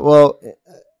 Well,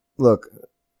 look,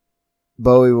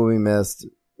 Bowie will be missed.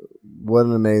 What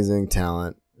an amazing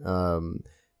talent.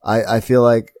 I feel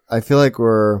like I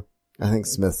think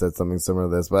Smith said something similar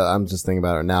to this, but I'm just thinking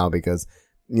about it now because,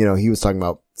 he was talking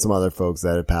about some other folks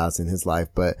that had passed in his life,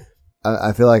 but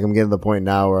I feel like I'm getting to the point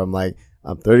now where I'm like,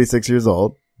 I'm 36 years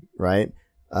old, right?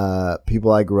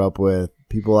 People I grew up with,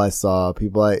 people I saw,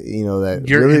 people that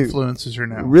Your really, influences are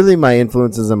now. really my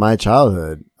influences in my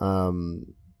childhood.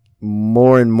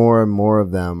 More and more and more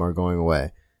of them are going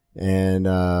away. And,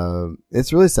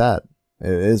 it's really sad.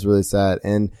 It is really sad.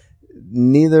 And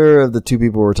neither of the two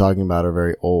people we're talking about are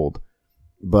very old,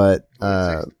 but,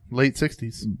 late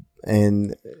 60s.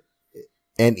 And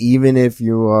even if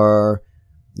you are,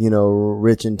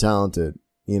 rich and talented,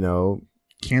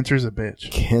 Cancer's a bitch.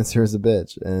 Cancer is a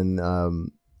bitch.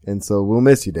 And so we'll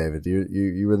miss you, David.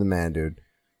 You were the man, dude.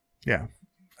 Yeah.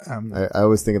 I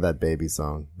always think of that baby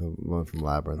song, the one from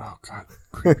Labyrinth. Oh God,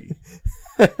 creepy.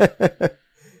 All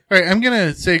right, I'm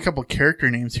gonna say a couple character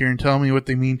names here and tell me what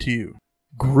they mean to you.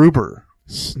 Gruber,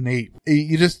 Snape.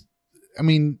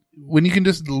 When you can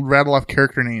just rattle off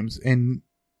character names and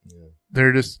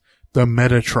they're just the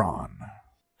Metatron.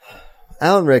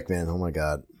 Alan Rickman. Oh my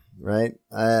God. Right?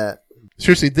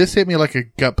 Seriously, this hit me like a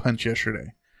gut punch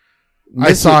yesterday.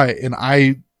 I saw it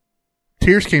and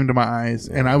tears came to my eyes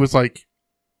and I was like,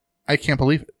 I can't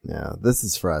believe it. Yeah, this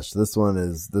is fresh. This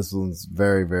one's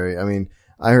very, very,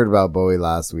 I heard about Bowie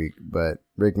last week, but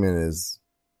Rickman is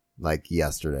like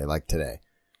yesterday, like today.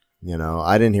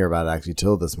 I didn't hear about it actually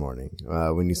till this morning,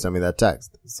 when you sent me that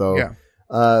text. So, yeah.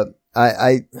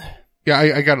 I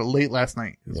got it late last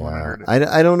night is when I heard it.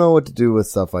 I don't know what to do with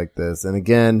stuff like this. And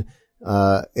again,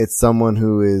 it's someone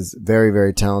who is very,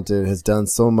 very talented, has done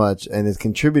so much and has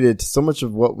contributed to so much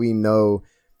of what we know,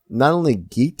 not only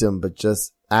geekdom, but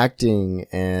just acting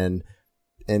and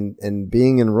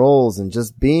being in roles and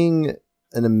just being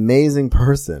an amazing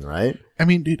person, right?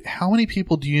 Dude, how many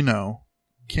people do you know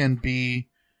can be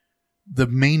the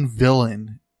main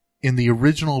villain in the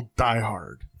original Die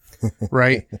Hard,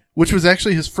 right? Which was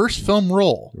actually his first film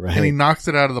role, right? And he knocks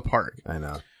it out of the park. I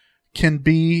know. Can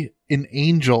be an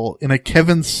angel in a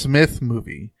Kevin Smith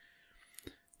movie.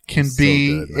 Can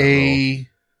be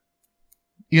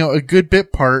a good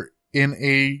bit part in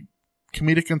a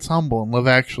comedic ensemble in Love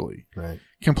Actually. Right.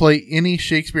 Can play any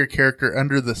Shakespeare character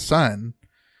under the sun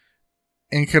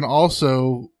and can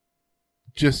also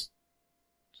just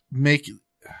make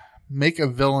a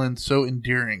villain so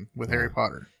endearing with Harry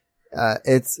Potter.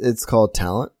 It's called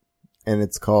talent and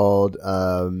it's called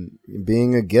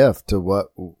being a gift to what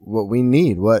we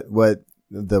need, what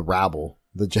the rabble,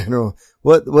 the general,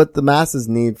 what the masses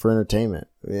need for entertainment.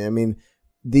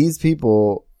 These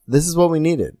people, this is what we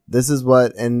needed.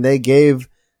 And they gave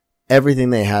everything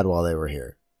they had while they were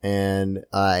here. And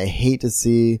I hate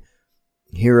to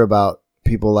hear about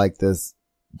people like this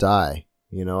die.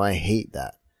 I hate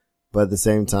that. But at the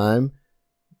same time,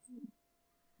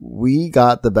 we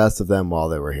got the best of them while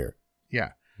they were here.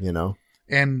 Yeah.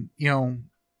 And,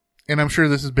 and I'm sure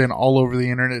this has been all over the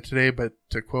internet today, but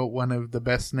to quote one of the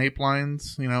best Snape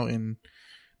lines, in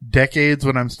decades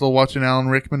when I'm still watching Alan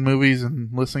Rickman movies and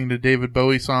listening to David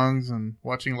Bowie songs and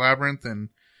watching Labyrinth, and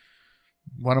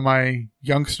one of my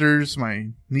youngsters, my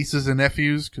nieces and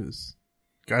nephews, because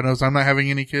God knows I'm not having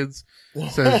any kids,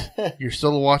 says, "You're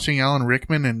still watching Alan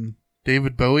Rickman and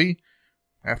David Bowie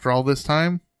after all this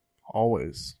time?"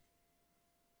 Always.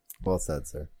 Well said,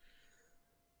 sir.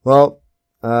 Well,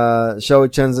 shall we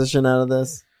transition out of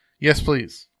this? Yes,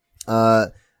 please.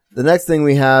 The next thing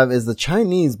we have is the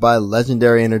Chinese buy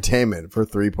Legendary Entertainment for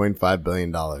 $3.5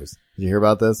 billion. Did you hear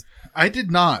about this? I did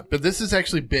not, but this is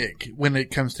actually big when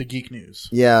it comes to geek news.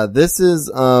 Yeah, this is,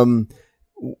 the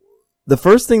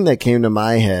first thing that came to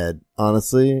my head,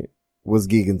 honestly, was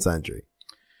Geek and Sundry.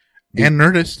 And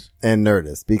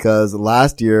Nerdist. Because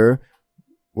last year,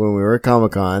 when we were at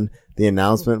Comic-Con, the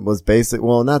announcement was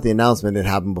not the announcement, it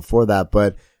happened before that,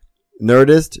 but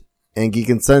Nerdist and Geek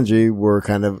and Sundry were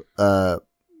kind of,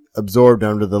 absorbed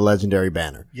under the Legendary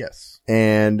banner. Yes.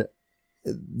 And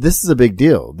this is a big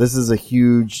deal. This is a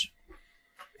huge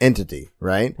entity,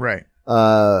 right? Right.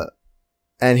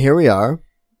 And here we are.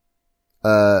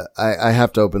 I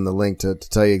have to open the link to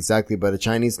tell you exactly, but a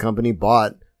Chinese company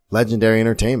bought Legendary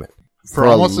Entertainment. For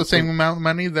almost the same amount of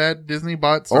money that Disney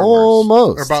bought Star Wars.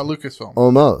 Almost. Or bought Lucasfilm.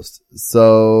 Almost.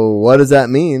 So what does that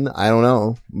mean? I don't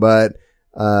know. But,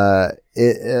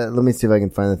 let me see if I can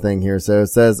find the thing here. So it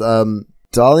says,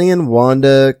 Dalian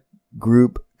Wanda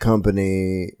Group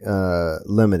Company,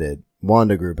 Limited.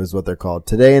 Wanda Group is what they're called.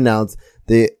 Today announced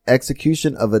the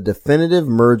execution of a definitive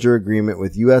merger agreement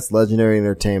with U.S. Legendary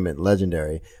Entertainment,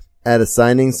 Legendary, at a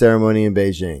signing ceremony in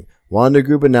Beijing. Wanda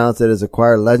Group announced it has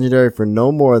acquired Legendary for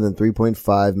no more than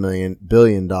 $3.5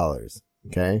 billion.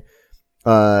 Okay.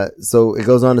 So it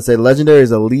goes on to say Legendary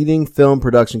is a leading film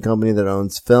production company that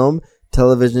owns film,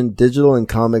 television, digital, and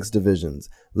comics divisions.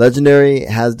 Legendary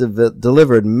has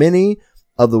delivered many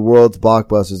of the world's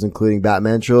blockbusters, including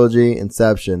Batman Trilogy,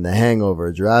 Inception, The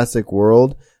Hangover, Jurassic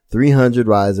World, 300,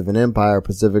 Rise of an Empire,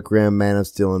 Pacific Rim, Man of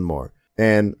Steel, and more.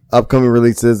 And upcoming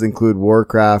releases include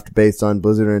Warcraft, based on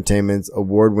Blizzard Entertainment's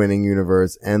award-winning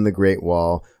universe, and The Great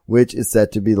Wall, which is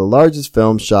set to be the largest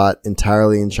film shot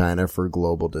entirely in China for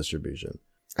global distribution.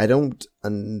 I don't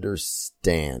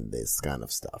understand this kind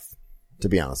of stuff, to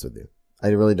be honest with you. I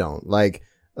really don't. Like,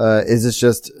 is this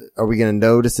just, are we going to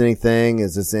notice anything?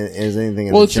 Is anything going to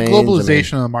change? Well, it's the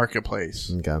globalization of the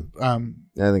marketplace. Okay. I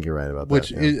think you're right about that.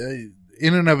 Which in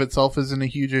and of itself isn't a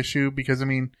huge issue because, I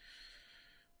mean,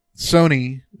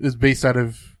 Sony is based out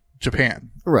of Japan.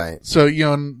 Right. So, you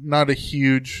know, not a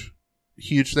huge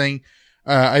thing.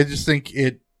 I just think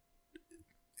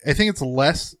I think it's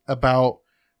less about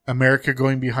America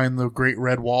going behind the Great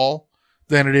Red Wall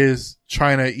than it is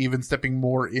China even stepping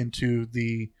more into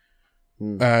the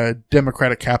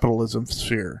democratic capitalism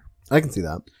sphere. I can see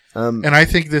that. And I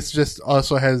think this just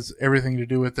also has everything to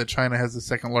do with that China has the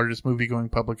second largest movie going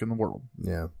public in the world.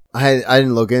 Yeah. I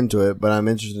didn't look into it, but I'm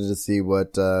interested to see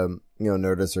what,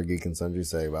 Nerdist or Geek and Sundry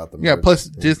say about them. Yeah. Plus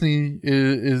Disney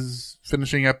is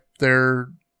finishing up their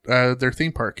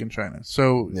theme park in China.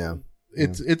 So yeah.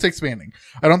 It's expanding.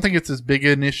 I don't think it's as big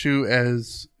an issue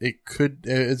as it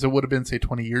would have been, say,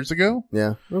 20 years ago.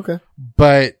 Yeah. Okay.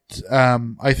 But,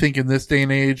 I think in this day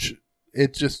and age,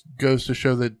 it just goes to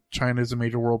show that China is a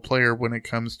major world player when it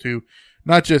comes to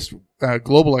not just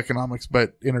global economics,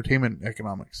 but entertainment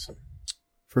economics.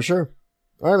 For sure.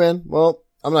 All right, man. Well,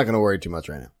 I'm not going to worry too much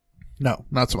right now. No,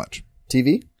 not so much.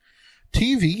 TV.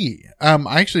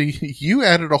 Actually, you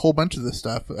added a whole bunch of this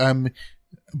stuff.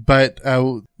 But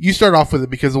you start off with it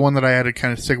because the one that I added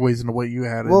kind of segues into what you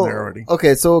had in there already.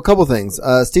 Okay, so a couple things.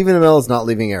 Stephen Amell is not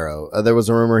leaving Arrow. There was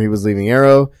a rumor he was leaving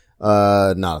Arrow.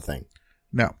 Not a thing.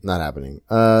 No. Not happening.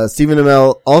 Stephen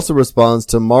Amell also responds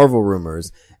to Marvel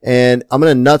rumors. And I'm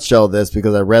going to nutshell this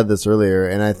because I read this earlier,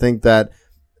 and I think that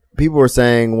people were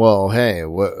saying, well, hey,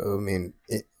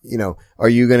 are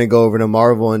you going to go over to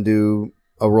Marvel and do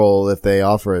a role if they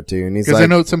offer it to you? And he's like, because I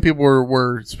know some people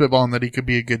were spitballing that he could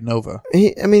be a good Nova.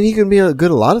 He can be a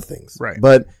good a lot of things. Right.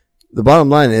 But the bottom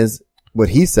line is, what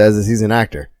he says is he's an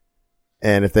actor.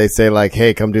 And if they say like,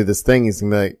 hey, come do this thing, he's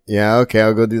going to be like, yeah, okay,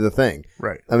 I'll go do the thing.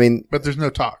 Right. But there's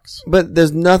no talks. But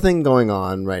there's nothing going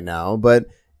on right now. But,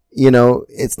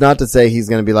 it's not to say he's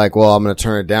going to be like, well, I'm going to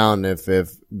turn it down if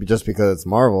just because it's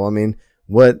Marvel.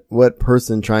 What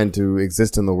person trying to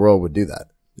exist in the world would do that?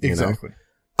 Exactly.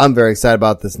 I'm very excited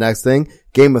about this next thing.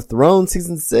 Game of Thrones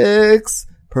Season 6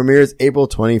 premieres April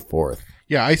 24th.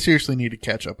 Yeah, I seriously need to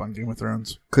catch up on Game of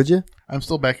Thrones. Could you? I'm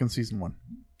still back in Season 1.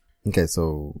 Okay,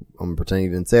 so I'm going to pretend you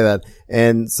didn't say that.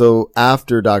 And so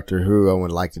after Doctor Who, I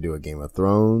would like to do a Game of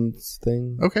Thrones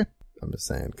thing. Okay. I'm just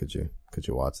saying, could you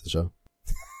watch the show?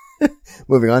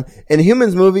 Moving on.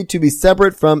 Inhumans movie to be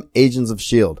separate from Agents of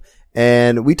S.H.I.E.L.D.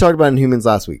 And we talked about Inhumans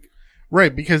last week.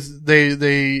 Right, because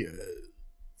they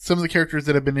some of the characters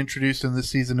that have been introduced in this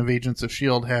season of Agents of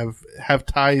S.H.I.E.L.D. have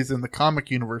ties in the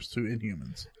comic universe to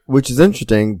Inhumans. Which is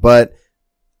interesting, but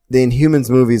the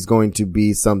Inhumans movie is going to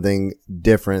be something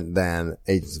different than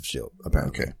Agents of S.H.I.E.L.D.,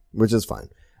 apparently. Okay. Which is fine.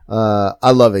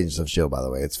 I love Agents of S.H.I.E.L.D., by the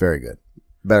way. It's very good.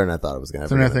 Better than I thought it was going to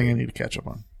be. It's another thing I need to catch up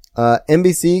on.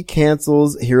 NBC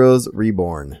cancels Heroes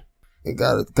Reborn. You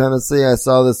gotta kind of see, I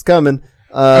saw this coming.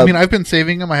 I've been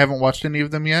saving them. I haven't watched any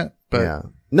of them yet, but yeah.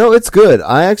 No, it's good.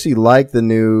 I actually like the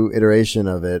new iteration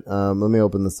of it. Let me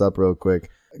open this up real quick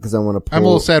because I want to pull. I'm a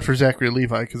little sad for Zachary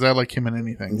Levi because I like him in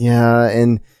anything. Yeah.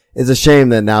 And it's a shame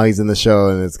that now he's in the show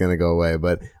and it's going to go away,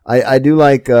 but I do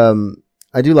like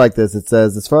this. It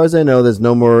says, as far as I know, there's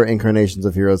no more incarnations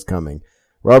of heroes coming.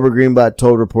 Robert Greenblatt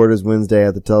told reporters Wednesday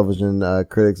at the Television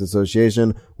Critics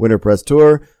Association Winter Press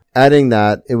Tour, adding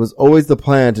that it was always the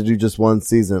plan to do just one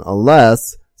season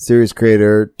unless series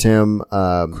creator Tim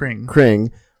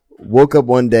Kring woke up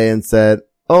one day and said,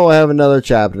 oh, I have another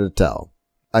chapter to tell.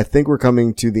 I think we're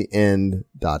coming to the end, ...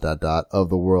 of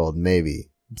the world.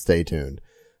 Maybe. Stay tuned.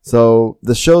 So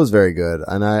the show's very good,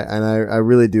 and I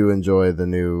really do enjoy the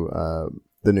new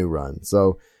run.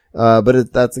 So,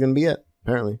 but that's going to be it,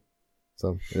 apparently.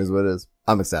 So it is what it is.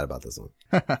 I'm excited about this one.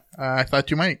 I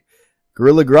thought you might.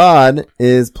 Gorilla Grodd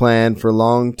is planned for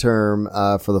long term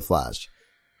for the Flash,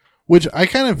 which I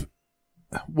kind of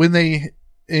when they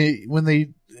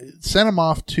sent him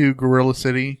off to Gorilla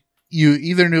City, you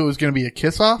either knew it was going to be a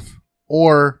kiss off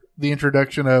or the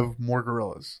introduction of more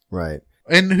gorillas. Right.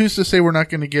 And who's to say we're not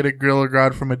going to get a Gorilla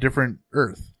Grodd from a different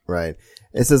Earth? Right.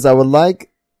 It says I would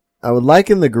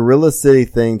liken the Gorilla City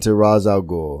thing to Ra's al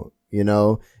Ghul.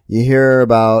 You hear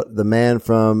about the man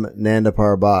from Nanda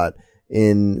Parbat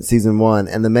in season 1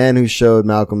 and the man who showed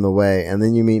Malcolm the way. And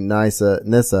then you meet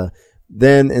Nissa.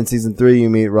 Then in season 3, you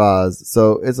meet Roz.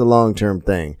 So it's a long-term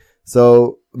thing.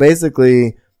 So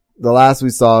basically, the last we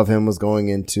saw of him was going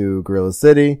into Gorilla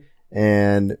City,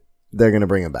 and they're going to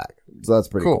bring him back. So that's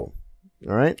pretty cool.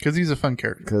 All right? Because he's a fun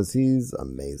character. Because he's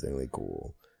amazingly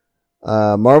cool.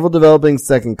 Marvel developing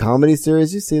second comedy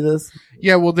series. You see this?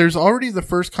 Yeah, well, there's already the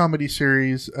first comedy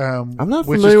series. I'm not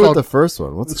familiar with the first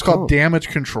one. What's it's called? Damage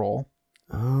Control.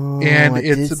 Oh, and I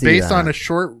it's did see based that. on a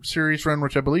short series run,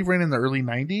 which I believe ran in the early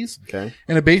 90s. Okay.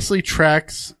 And it basically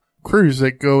tracks crews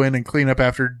that go in and clean up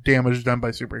after damage done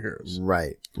by superheroes.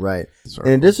 Right.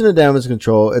 Sorry. In addition to Damage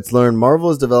Control, it's learned Marvel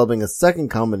is developing a second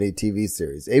comedy TV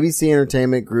series. ABC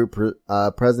Entertainment Group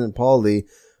President Paul Lee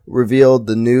revealed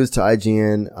the news to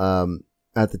IGN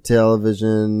at the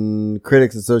Television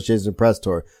Critics Association press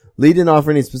tour. Lee didn't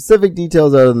offer any specific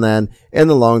details other than that. In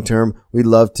the long term, we'd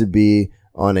love to be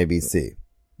on ABC.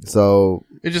 So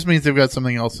it just means they've got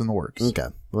something else in the works. Okay.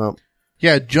 Well,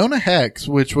 yeah, Jonah Hex,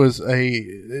 which has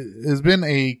been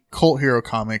a cult hero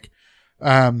comic,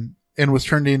 and was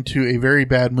turned into a very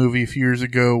bad movie a few years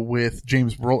ago with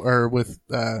Josh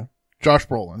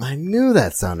Brolin. I knew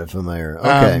that sounded familiar.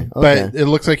 Okay. But it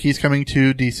looks like he's coming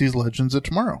to DC's Legends of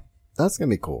Tomorrow. That's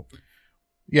gonna be cool.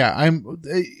 Yeah,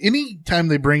 anytime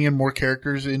they bring in more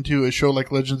characters into a show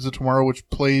like Legends of Tomorrow, which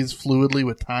plays fluidly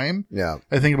with time, yeah,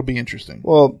 I think it'll be interesting.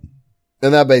 Well,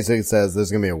 and that basically says there's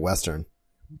gonna be a Western.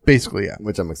 Basically, yeah.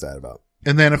 Which I'm excited about.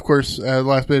 And then, of course, the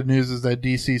last bit of news is that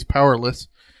DC's Powerless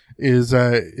is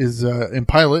in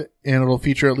pilot, and it'll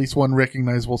feature at least one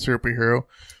recognizable superhero,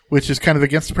 which is kind of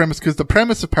against the premise, because the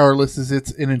premise of Powerless is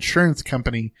it's an insurance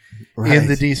company in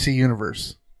the DC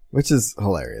universe. Which is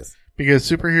hilarious. Because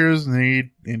superheroes need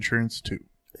insurance too.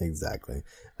 Exactly.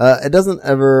 It doesn't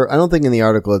ever, I don't think in the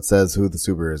article it says who the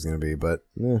superhero is going to be, but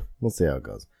we'll see how it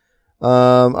goes.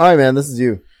 All right, man, this is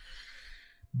you.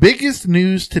 Biggest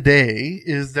news today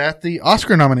is that the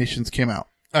Oscar nominations came out.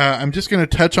 I'm just going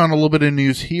to touch on a little bit of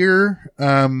news here.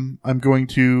 I'm going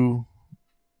to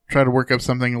try to work up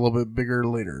something a little bit bigger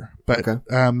later, but,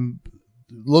 a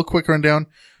little quick rundown.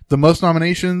 The most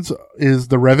nominations is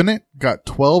The Revenant, got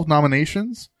 12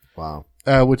 nominations. Wow.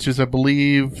 Which is, I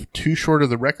believe, 2 short of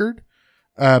the record.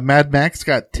 Mad Max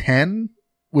got 10,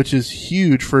 which is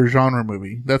huge for a genre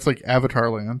movie. That's like Avatar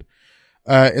Land.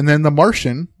 And then The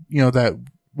Martian, that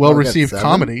well-received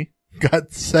comedy,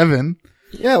 got 7.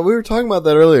 Yeah, we were talking about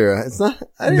that earlier. It's not,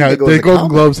 I didn't think it was the Golden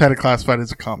Globes had it classified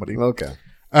as a comedy. Okay.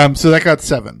 So that got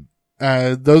 7.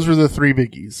 Those were the 3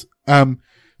 biggies.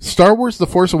 Star Wars The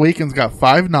Force Awakens got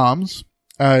 5 noms.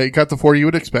 It got the 4 you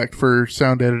would expect for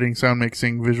sound editing, sound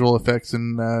mixing, visual effects,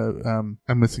 and I'm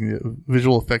missing it,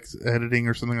 visual effects editing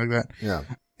or something like that. Yeah.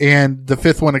 And the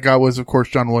 5th one it got was, of course,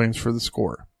 John Williams for the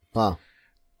score. Wow.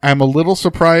 I'm a little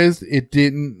surprised it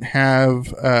didn't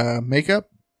have makeup,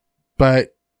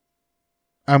 but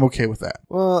I'm okay with that.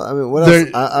 Well, I mean, what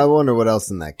else? I wonder what else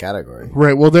in that category.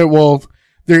 Right. Well,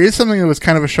 there is something that was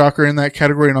kind of a shocker in that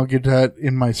category, and I'll get to that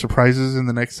in my surprises in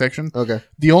the next section. Okay.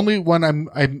 The only one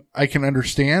I can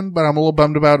understand, but I'm a little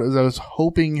bummed about is I was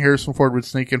hoping Harrison Ford would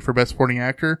sneak in for Best Supporting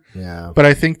Actor. Yeah. But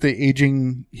I think the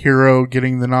aging hero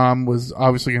getting the nom was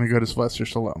obviously going to go to Sylvester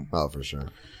Stallone. Oh, for sure.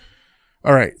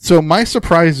 All right. So my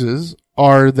surprises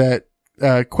are that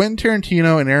Quentin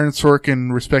Tarantino and Aaron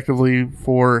Sorkin, respectively,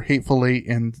 for Hateful Eight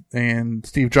and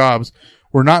Steve Jobs,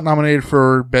 were not nominated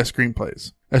for Best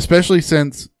Screenplays. Especially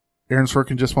since Aaron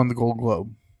Sorkin just won the Gold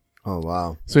Globe. Oh,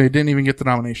 wow. So he didn't even get the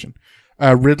nomination.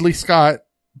 Ridley Scott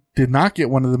did not get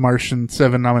one of the Martian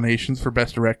 7 nominations for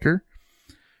Best Director.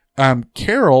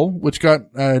 Carol, which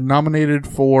got nominated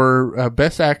for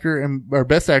Best Actor or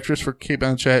Best Actress for Cate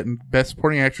Blanchett and Best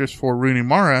Supporting Actress for Rooney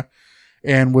Mara,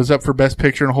 and was up for Best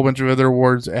Picture and a whole bunch of other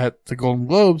awards at the Golden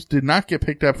Globes, did not get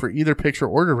picked up for either picture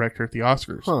or director at the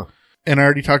Oscars. Huh. And I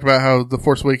already talked about how The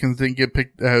Force Awakens didn't get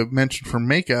mentioned for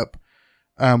makeup,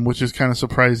 which is kind of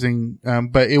surprising.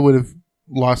 But it would have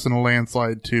lost in a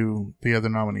landslide to the other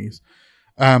nominees.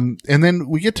 And then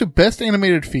we get to Best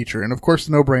Animated Feature. And of course,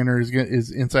 the no-brainer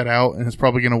is Inside Out, and it's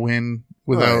probably going to win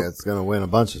without. Oh, yeah, it's going to win a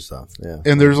bunch of stuff. Yeah.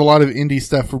 And there's a lot of indie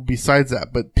stuff besides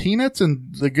that. But Peanuts and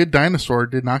The Good Dinosaur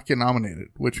did not get nominated,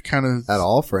 which kind of. At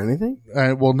all for anything?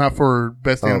 Well, not for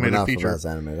Best Animated not Feature. For Best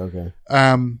Animated, okay.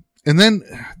 And then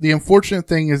the unfortunate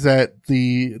thing is that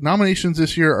the nominations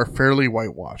this year are fairly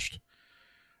whitewashed.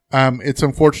 It's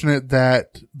unfortunate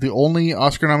that the only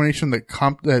Oscar nomination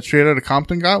that Straight Outta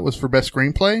Compton got was for Best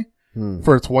Screenplay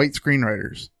for its white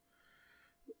screenwriters.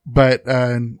 But,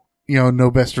 no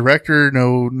Best Director,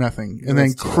 no nothing. And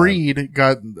then Creed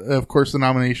got, of course, the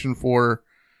nomination for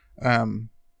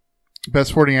Best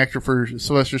supporting actor for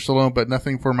Sylvester Stallone, but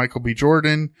nothing for Michael B.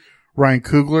 Jordan. Ryan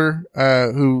Coogler,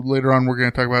 who later on we're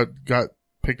going to talk about, got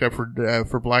picked up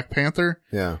for Black Panther.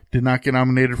 Yeah. Did not get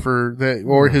nominated for that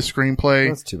or his screenplay.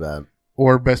 That's too bad.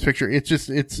 Or Best Picture. It's just,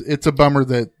 it's a bummer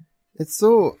that. It's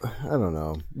so, I don't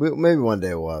know. Maybe one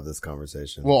day we'll have this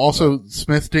conversation. Well, also,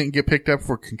 Smith didn't get picked up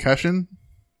for Concussion.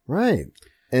 Right.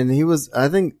 And I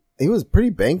think he was pretty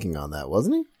banking on that,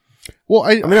 wasn't he? Well,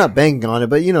 I mean, not banking on it,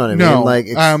 but you know what I mean? No, like,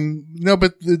 no,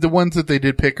 but the ones that they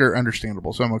did pick are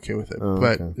understandable, so I'm okay with it.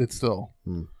 But okay. it's still.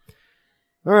 All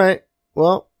right.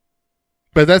 Well.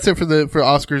 But that's it for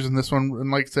Oscars in this one. And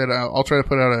like I said, I'll try to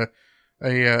put out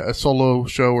a solo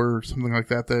show or something like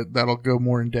that'll go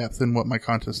more in depth than what my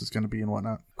contest is going to be and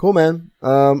whatnot. Cool, man.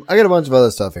 I got a bunch of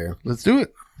other stuff here. Let's do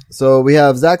it. So we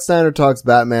have Zack Snyder talks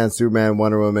Batman, Superman,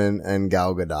 Wonder Woman, and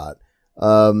Gal Gadot.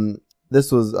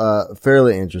 This was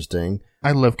fairly interesting.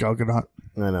 I love Gal Gadot.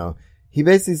 I know. He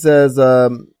basically says,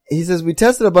 we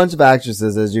tested a bunch of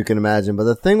actresses, as you can imagine, but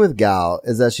the thing with Gal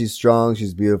is that she's strong,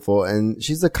 she's beautiful, and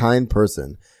she's a kind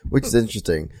person, which is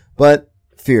interesting, but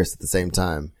fierce at the same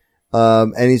time.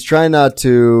 And he's trying not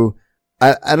to,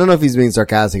 I don't know if he's being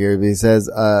sarcastic here, but he says,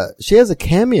 she has a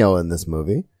cameo in this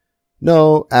movie.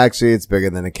 No, actually, it's bigger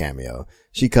than a cameo.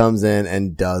 She comes in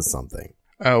and does something.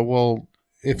 Well,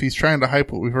 if he's trying to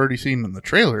hype what we've already seen in the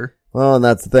trailer. Well, and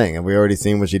that's the thing. Have we already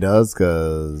seen what she does?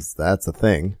 Cause that's a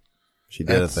thing. She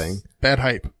did a thing. Bad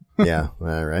hype. Yeah.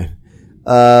 All right.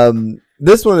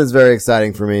 This one is very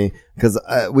exciting for me because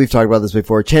we've talked about this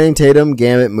before. Channing Tatum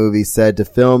Gambit movie said to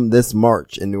film this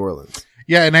March in New Orleans.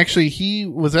 Yeah. And actually he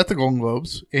was at the Golden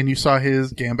Globes and you saw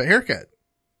his Gambit haircut.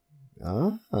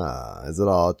 Is it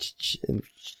all?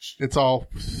 It's all,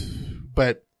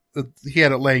 but he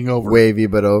had it laying over. Wavy,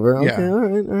 but over. Okay. Yeah. All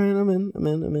right. I'm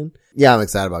in. Yeah. I'm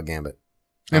excited about Gambit.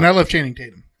 And I love Channing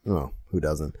Tatum. Oh, who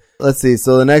doesn't? Let's see.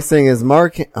 So the next thing is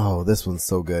this one's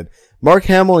so good. Mark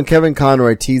Hamill and Kevin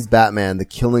Conroy tease Batman, the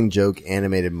Killing Joke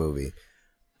animated movie.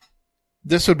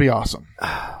 This would be awesome.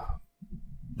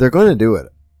 They're going to do it,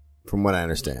 from what I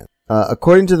understand.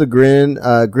 According to the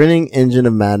grinning engine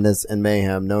of madness and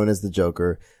mayhem known as the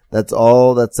Joker, that's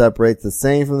all that separates the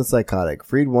sane from the psychotic.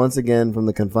 Freed once again from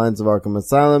the confines of Arkham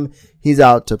Asylum, he's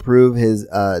out to prove his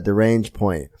deranged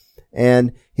point.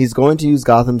 And he's going to use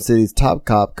Gotham City's top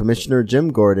cop, Commissioner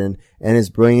Jim Gordon, and his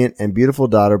brilliant and beautiful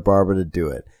daughter, Barbara, to do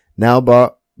it. Now,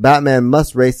 Batman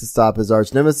must race to stop his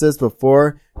arch nemesis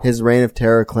before his reign of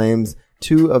terror claims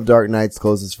two of Dark Knight's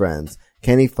closest friends.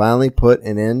 Can he finally put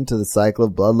an end to the cycle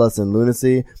of bloodlust and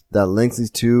lunacy that links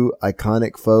these two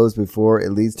iconic foes before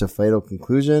it leads to fatal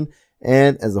conclusion?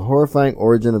 And as the horrifying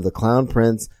origin of the Clown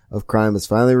Prince of Crime is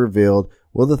finally revealed,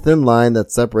 will the thin line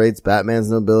that separates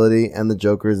Batman's nobility and the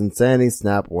Joker's insanity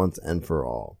snap once and for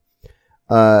all?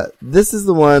 This is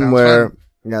the one where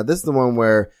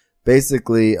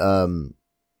basically,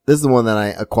 this is the one that I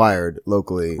acquired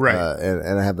locally, right?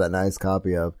 And I have that nice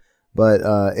copy of, but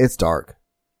it's dark.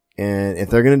 And if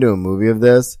they're going to do a movie of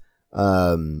this,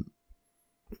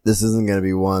 this isn't going to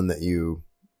be one that you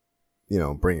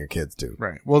bring your kids to.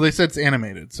 Right. Well, they said it's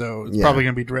animated, so it's probably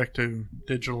going to be direct to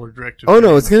digital or direct to. Oh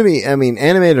no, it's going to be,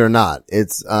 animated or not.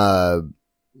 It's,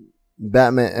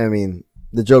 Batman,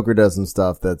 the Joker does some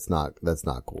stuff that's not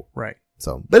cool. Right.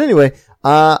 So, but anyway,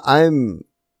 I'm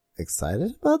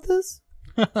excited about this.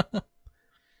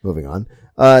 Moving on.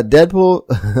 Deadpool,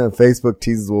 Facebook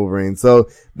teases Wolverine. So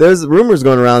there's rumors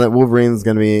going around that Wolverine is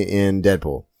going to be in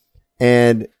Deadpool.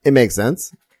 And it makes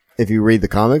sense if you read the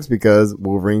comics because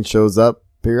Wolverine shows up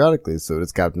periodically. So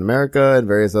does Captain America and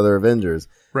various other Avengers.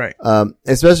 Right.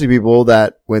 Especially people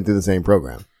that went through the same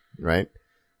program. Right.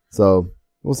 So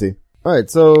we'll see. All right.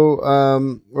 So,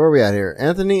 where are we at here?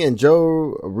 Anthony and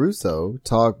Joe Russo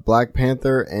talk Black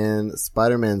Panther and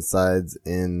Spider-Man sides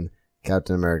in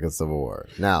Captain America Civil War.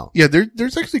 Now. Yeah,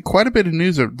 there's actually quite a bit of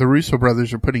news that the Russo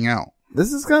brothers are putting out.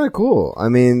 This is kind of cool. I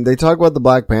mean, they talk about the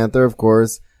Black Panther, of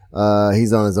course.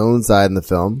 He's on his own side in the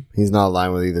film. He's not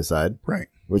aligned with either side. Right.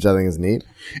 Which I think is neat.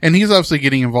 And he's obviously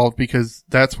getting involved because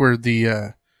that's where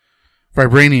the,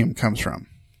 vibranium comes from.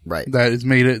 Right. That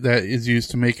is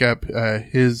used to make up,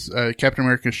 his, Captain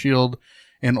America's shield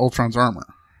and Ultron's armor.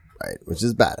 Right. Which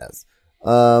is badass.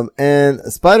 And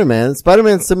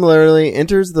Spider-Man similarly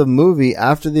enters the movie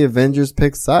after the Avengers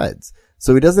pick sides.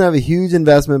 So he doesn't have a huge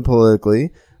investment politically,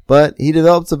 but he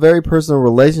develops a very personal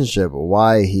relationship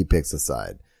why he picks a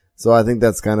side. So I think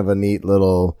that's kind of a neat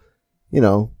little,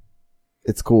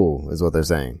 it's cool is what they're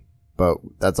saying, but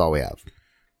that's all we have.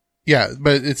 Yeah,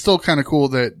 but it's still kind of cool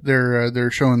that they're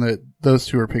showing that those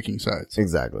two are picking sides.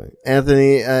 Exactly.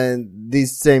 Anthony and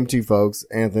these same two folks,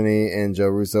 Anthony and Joe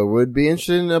Russo, would be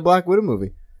interested in a Black Widow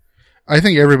movie. I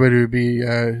think everybody would be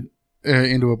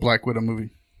into a Black Widow movie.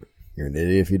 You're an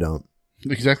idiot if you don't.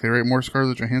 Exactly right. More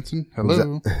Scarlett Johansson.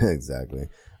 Hello. Exactly.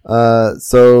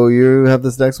 So you have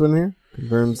this next one here?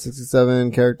 Confirmed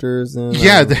 67 characters. And,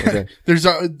 okay.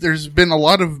 There's been a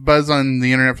lot of buzz on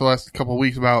the internet for the last couple of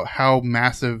weeks about how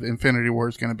massive Infinity War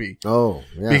is going to be. Oh,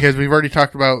 yeah. Because we've already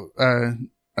talked about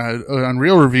on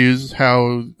Real Reviews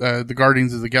how the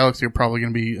Guardians of the Galaxy are probably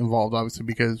going to be involved, obviously,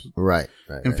 because right.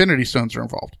 Infinity Stones are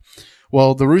involved.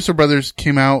 Well, the Russo brothers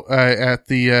came out at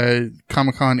the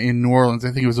Comic-Con in New Orleans.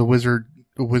 I think it was a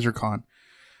WizardCon.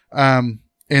 And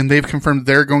they've confirmed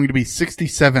there are going to be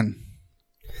 67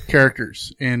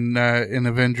 characters in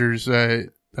Avengers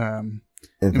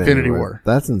Infinity War.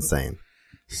 That's insane.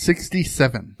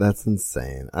 67. That's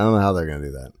insane. I don't know how they're going to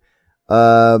do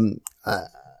that.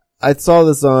 I saw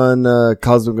this on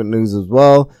Cosmic News as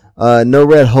well. No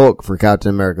Red Hulk for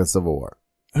Captain America Civil War.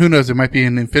 Who knows? It might be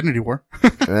in Infinity War.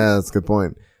 Yeah, that's a good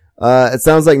point. It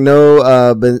sounds like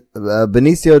no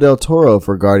Benicio del Toro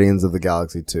for Guardians of the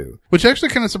Galaxy 2. Which actually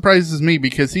kind of surprises me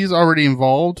because he's already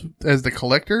involved as the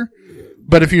collector.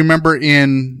 But if you remember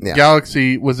in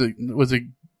Galaxy, was it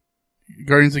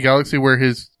Guardians of the Galaxy where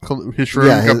his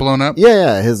shroom got blown up?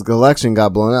 Yeah, his collection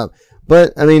got blown up.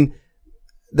 But, I mean,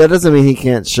 that doesn't mean he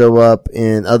can't show up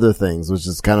in other things, which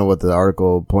is kind of what the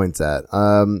article points at.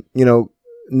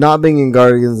 Not being in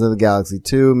Guardians of the Galaxy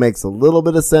 2 makes a little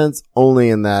bit of sense, only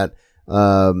in that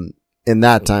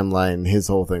timeline, his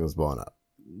whole thing was blown up.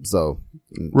 So.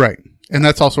 Right. And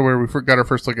that's also where we got our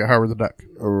first look at Howard the Duck.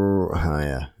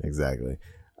 Yeah, exactly.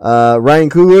 Ryan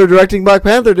Coogler directing Black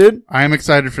Panther, dude. I am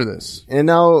excited for this. And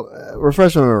now,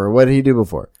 refresh my memory, what did he do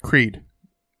before? Creed.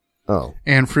 Oh.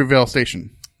 And Fruitvale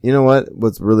Station. You know what?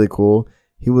 What's really cool?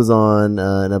 He was on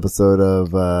an episode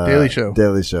of Daily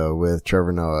Show with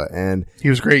Trevor Noah, and he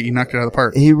was great. He knocked it out of the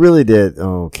park. He really did.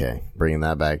 Oh, okay, bringing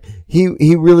that back.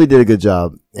 He really did a good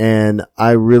job, and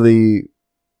I really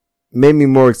made me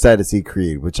more excited to see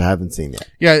Creed, which I haven't seen yet.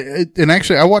 Yeah, and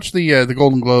actually, I watched the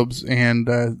Golden Globes, and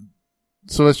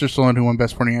Sylvester Stallone, who won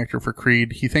Best Supporting Actor for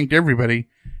Creed, he thanked everybody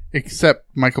except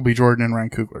Michael B. Jordan and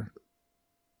Ryan Coogler.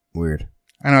 Weird.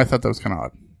 I know. I thought that was kind of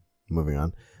odd. Moving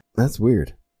on. That's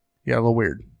weird. Yeah, a little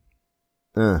weird.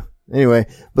 Anyway,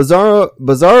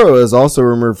 Bizarro is also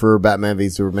rumored for Batman v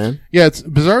Superman. Yeah,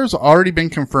 Bizarro's already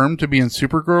been confirmed to be in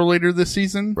Supergirl later this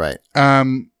season. Right.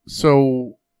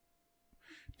 So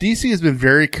DC has been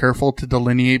very careful to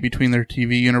delineate between their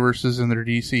TV universes and their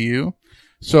DCU.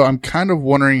 So I'm kind of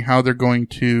wondering how they're going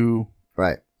to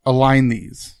align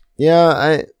these.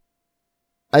 Yeah,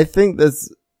 I think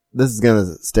this is going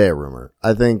to stay a rumor.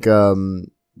 I think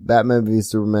Batman v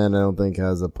Superman, I don't think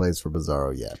has a place for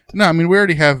Bizarro yet. No, I mean, we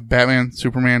already have Batman,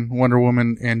 Superman, Wonder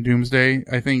Woman, and Doomsday.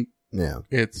 I think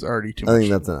it's already too much. I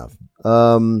think that's enough.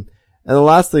 And the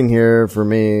last thing here for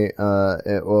me,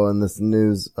 in this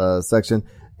news section,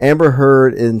 Amber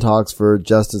Heard in talks for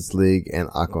Justice League and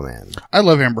Aquaman. I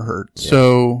love Amber Heard. Yeah.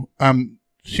 So,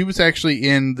 she was actually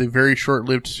in the very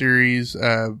short-lived series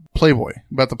Playboy,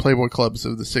 about the Playboy clubs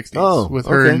of the 60s with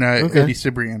her and Eddie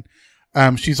Cibrian.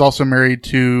 She's also married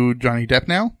to Johnny Depp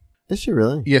now. Is she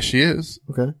really? Yes, she is.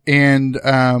 Okay. And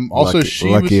also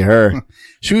lucky her.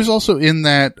 She was also in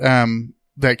that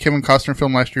Kevin Costner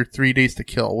film last year, 3 Days to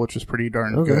Kill, which was pretty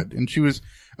darn good. And she was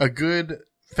a good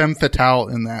femme fatale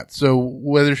in that. So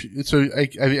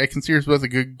I can see her as both a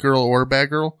good girl or a bad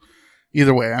girl.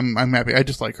 Either way, I'm happy. I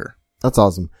just like her. That's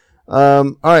awesome.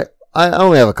 All right. I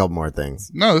only have a couple more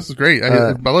things. No, this is great.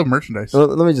 I love merchandise.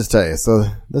 Let me just tell you. So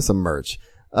there's some merch.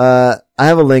 I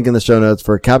have a link in the show notes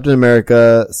for Captain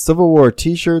America Civil War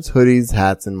t-shirts, hoodies,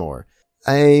 hats, and more.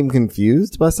 I'm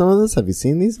confused by some of this. Have you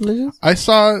seen these images? I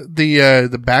saw the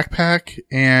backpack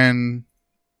and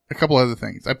a couple other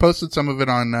things. I posted some of it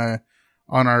on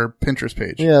our Pinterest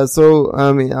page. Yeah, so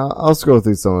I mean, I'll scroll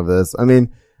through some of this. I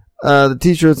mean, the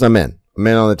t-shirts I'm in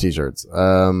on the t-shirts.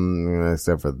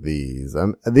 Except for these.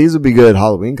 These would be good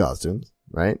Halloween costumes,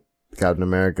 right? Captain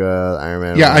America, Iron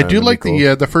Man. Yeah, I do like cool.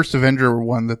 the first Avenger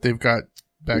one that they've got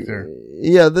back there.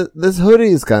 Yeah, this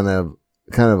hoodie is kind of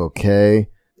okay,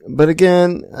 but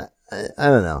again, I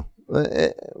don't know.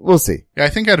 We'll see. Yeah, I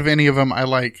think out of any of them, I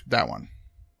like that one.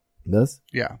 This?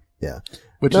 Yeah. Yeah.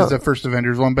 Which is the first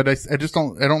Avengers one, but I just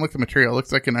don't like the material. It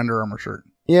looks like an Under Armour shirt.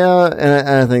 Yeah, and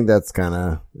I think that's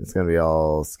it's gonna be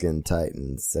all skin tight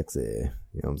and sexy.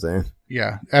 You know what I'm saying?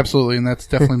 Yeah, absolutely, and that's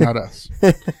definitely not us.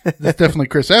 That's definitely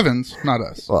Chris Evans, not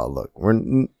us. Well, look,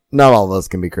 not all of us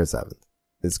can be Chris Evans.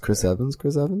 Is Chris Evans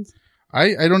Chris Evans?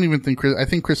 I don't even think I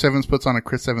think Chris Evans puts on a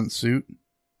Chris Evans suit.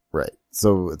 Right.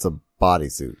 So it's a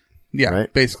bodysuit. Yeah,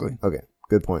 right? Basically. Okay,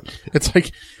 good point. It's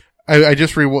like I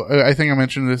think I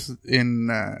mentioned this in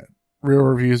real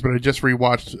reviews, but I just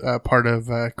rewatched part of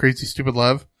Crazy Stupid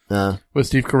Love with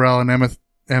Steve Carell and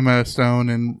Emma Stone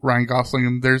and Ryan Gosling.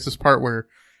 And there's this part where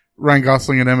Ryan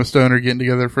Gosling and Emma Stone are getting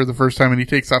together for the first time, and he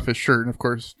takes off his shirt, and of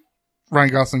course,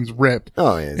 Ryan Gosling's ripped.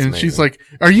 Oh, yeah. And she's like,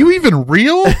 "Are you even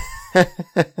real?"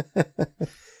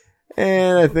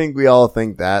 And I think we all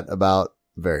think that about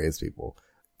various people.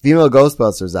 Female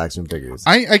Ghostbusters action figures.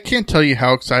 I can't tell you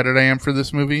how excited I am for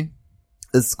this movie.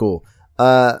 It's cool.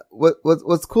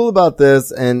 What's cool about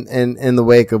this and in the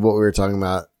wake of what we were talking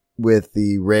about with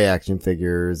the Rey action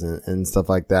figures and stuff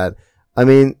like that. I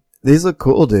mean, these look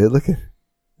cool, dude. Look at,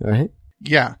 right?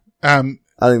 Yeah.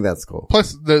 I think that's cool.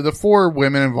 Plus the 4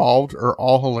 women involved are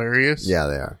all hilarious. Yeah,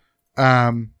 they are.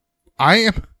 I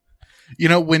am,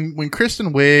 when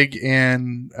Kristen Wiig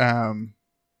and,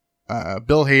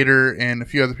 Bill Hader and a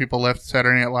few other people left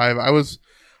Saturday Night Live, I was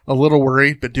a little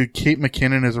worried, but dude, Kate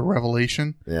McKinnon is a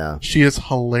revelation. Yeah. She is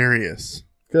hilarious.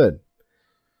 Good.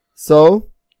 So,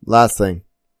 last thing.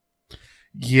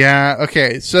 Yeah.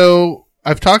 Okay. So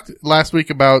I've talked last week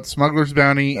about Smuggler's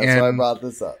Bounty. That's why I brought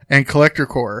this up. And Collector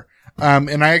Core.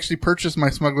 And I actually purchased my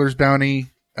Smuggler's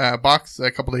Bounty, box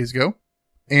a couple days ago.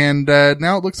 And,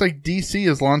 now it looks like DC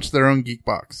has launched their own geek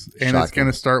box, and Shocking. It's going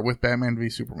to start with Batman v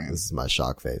Superman. This is my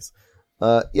shock face.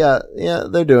 Yeah,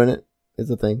 they're doing it. It's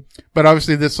a thing. But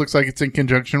obviously this looks like it's in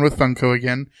conjunction with Funko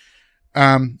again.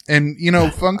 And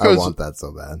Funko's, I want that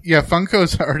so bad. Yeah,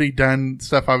 Funko's already done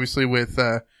stuff obviously with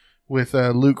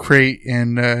Loot Crate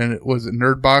and, was it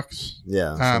Nerdbox?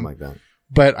 Yeah, something like that.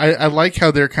 But I like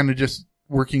how they're kind of just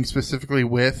working specifically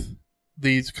with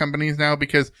these companies now,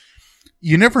 because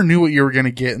you never knew what you were going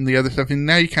to get in the other stuff, and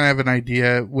now you kind of have an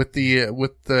idea with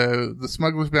the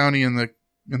Smuggler's Bounty and the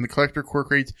Collector Core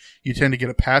crates. You tend to get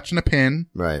a patch and a pin,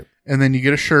 right? And then you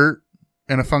get a shirt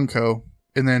and a Funko,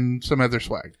 and then some other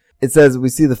swag. It says we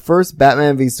see the first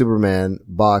Batman v Superman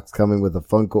box coming with a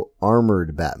Funko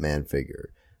armored Batman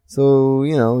figure. So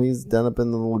he's done up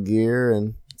in the little gear,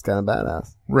 and it's kind of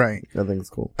badass, right? I think it's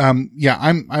cool. Yeah,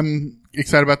 I'm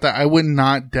excited about that. I would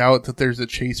not doubt that there's a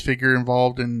chase figure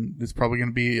involved, and it's probably going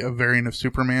to be a variant of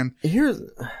Superman. Here's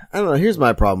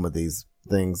my problem with these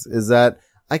things is that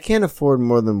I can't afford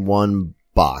more than one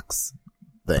box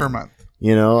thing per month.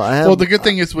 The good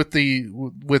thing is with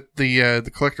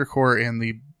the Collector Core and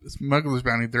the Smuggler's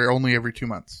Bounty, they're only every 2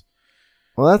 months.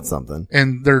 Well, that's something.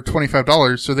 And they're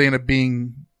 $25, so they end up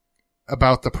being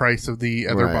about the price of the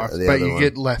other box, but you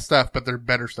get less stuff, but they're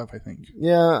better stuff, I think.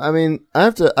 Yeah, I mean, I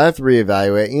have to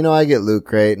reevaluate. I get Loot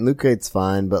Crate, and Loot Crate's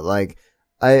fine, but like,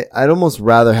 I'd almost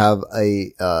rather have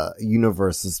a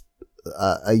universe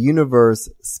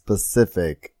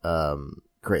specific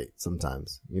crate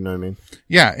sometimes. You know what I mean?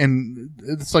 Yeah, and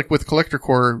it's like with Collector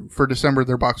Core for December,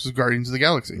 their box was Guardians of the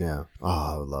Galaxy. Yeah.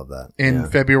 Oh, I would love that. In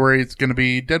February, it's going to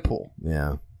be Deadpool.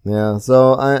 Yeah. Yeah.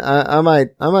 So I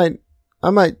might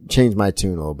change my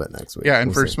tune a little bit next week. Yeah,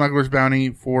 and for Smuggler's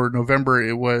Bounty for November,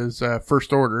 it was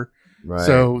First Order. Right.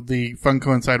 So the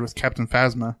Funko inside was Captain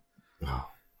Phasma. Oh,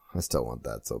 I still want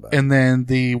that so bad. And then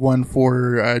the one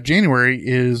for January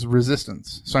is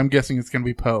Resistance. So I'm guessing it's going to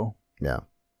be Poe. Yeah.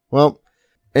 Well,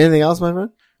 anything else, my friend?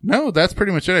 No, that's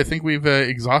pretty much it. I think we've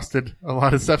exhausted a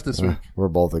lot of stuff this week. We're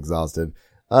both exhausted.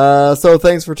 So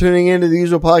thanks for tuning in to The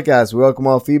Usual Podcast. We welcome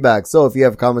all feedback. So if you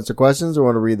have comments or questions or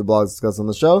want to read the blogs discussed on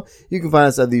the show, you can find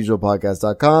us at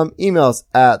theusualpodcast.com. Email us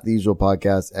at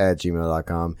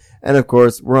theusualpodcast@gmail.com. And of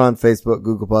course, we're on Facebook,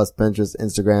 Google+, Pinterest,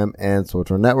 Instagram, and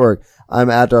Social Network. I'm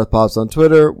at Darth Pops on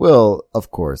Twitter. Will, of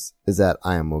course, is at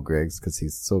I am Will Griggs because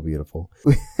he's so beautiful.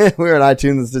 We're on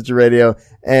iTunes and Stitcher Radio,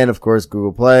 and of course,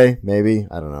 Google Play, maybe.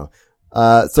 I don't know.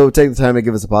 So take the time to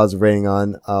give us a positive rating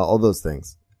on all those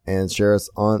things. And share us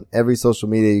on every social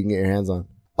media you can get your hands on.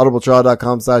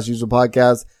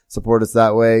 audibletrial.com/usualpodcast. Support us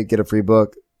that way. Get a free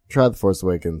book. Try The Force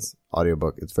Awakens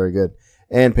audiobook. It's very good.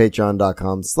 And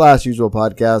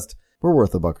patreon.com/usualpodcast. We're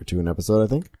worth $1 or $2 an episode, I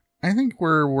think. I think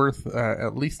we're worth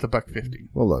at least $1.50.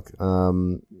 Well, look,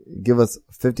 give us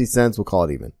 50 cents. We'll call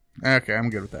it even. Okay,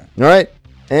 I'm good with that. All right.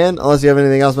 And unless you have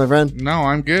anything else, my friend. No,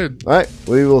 I'm good. All right.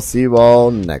 We will see you all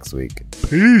next week.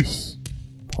 Peace.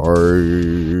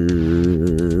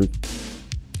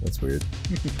 That's weird.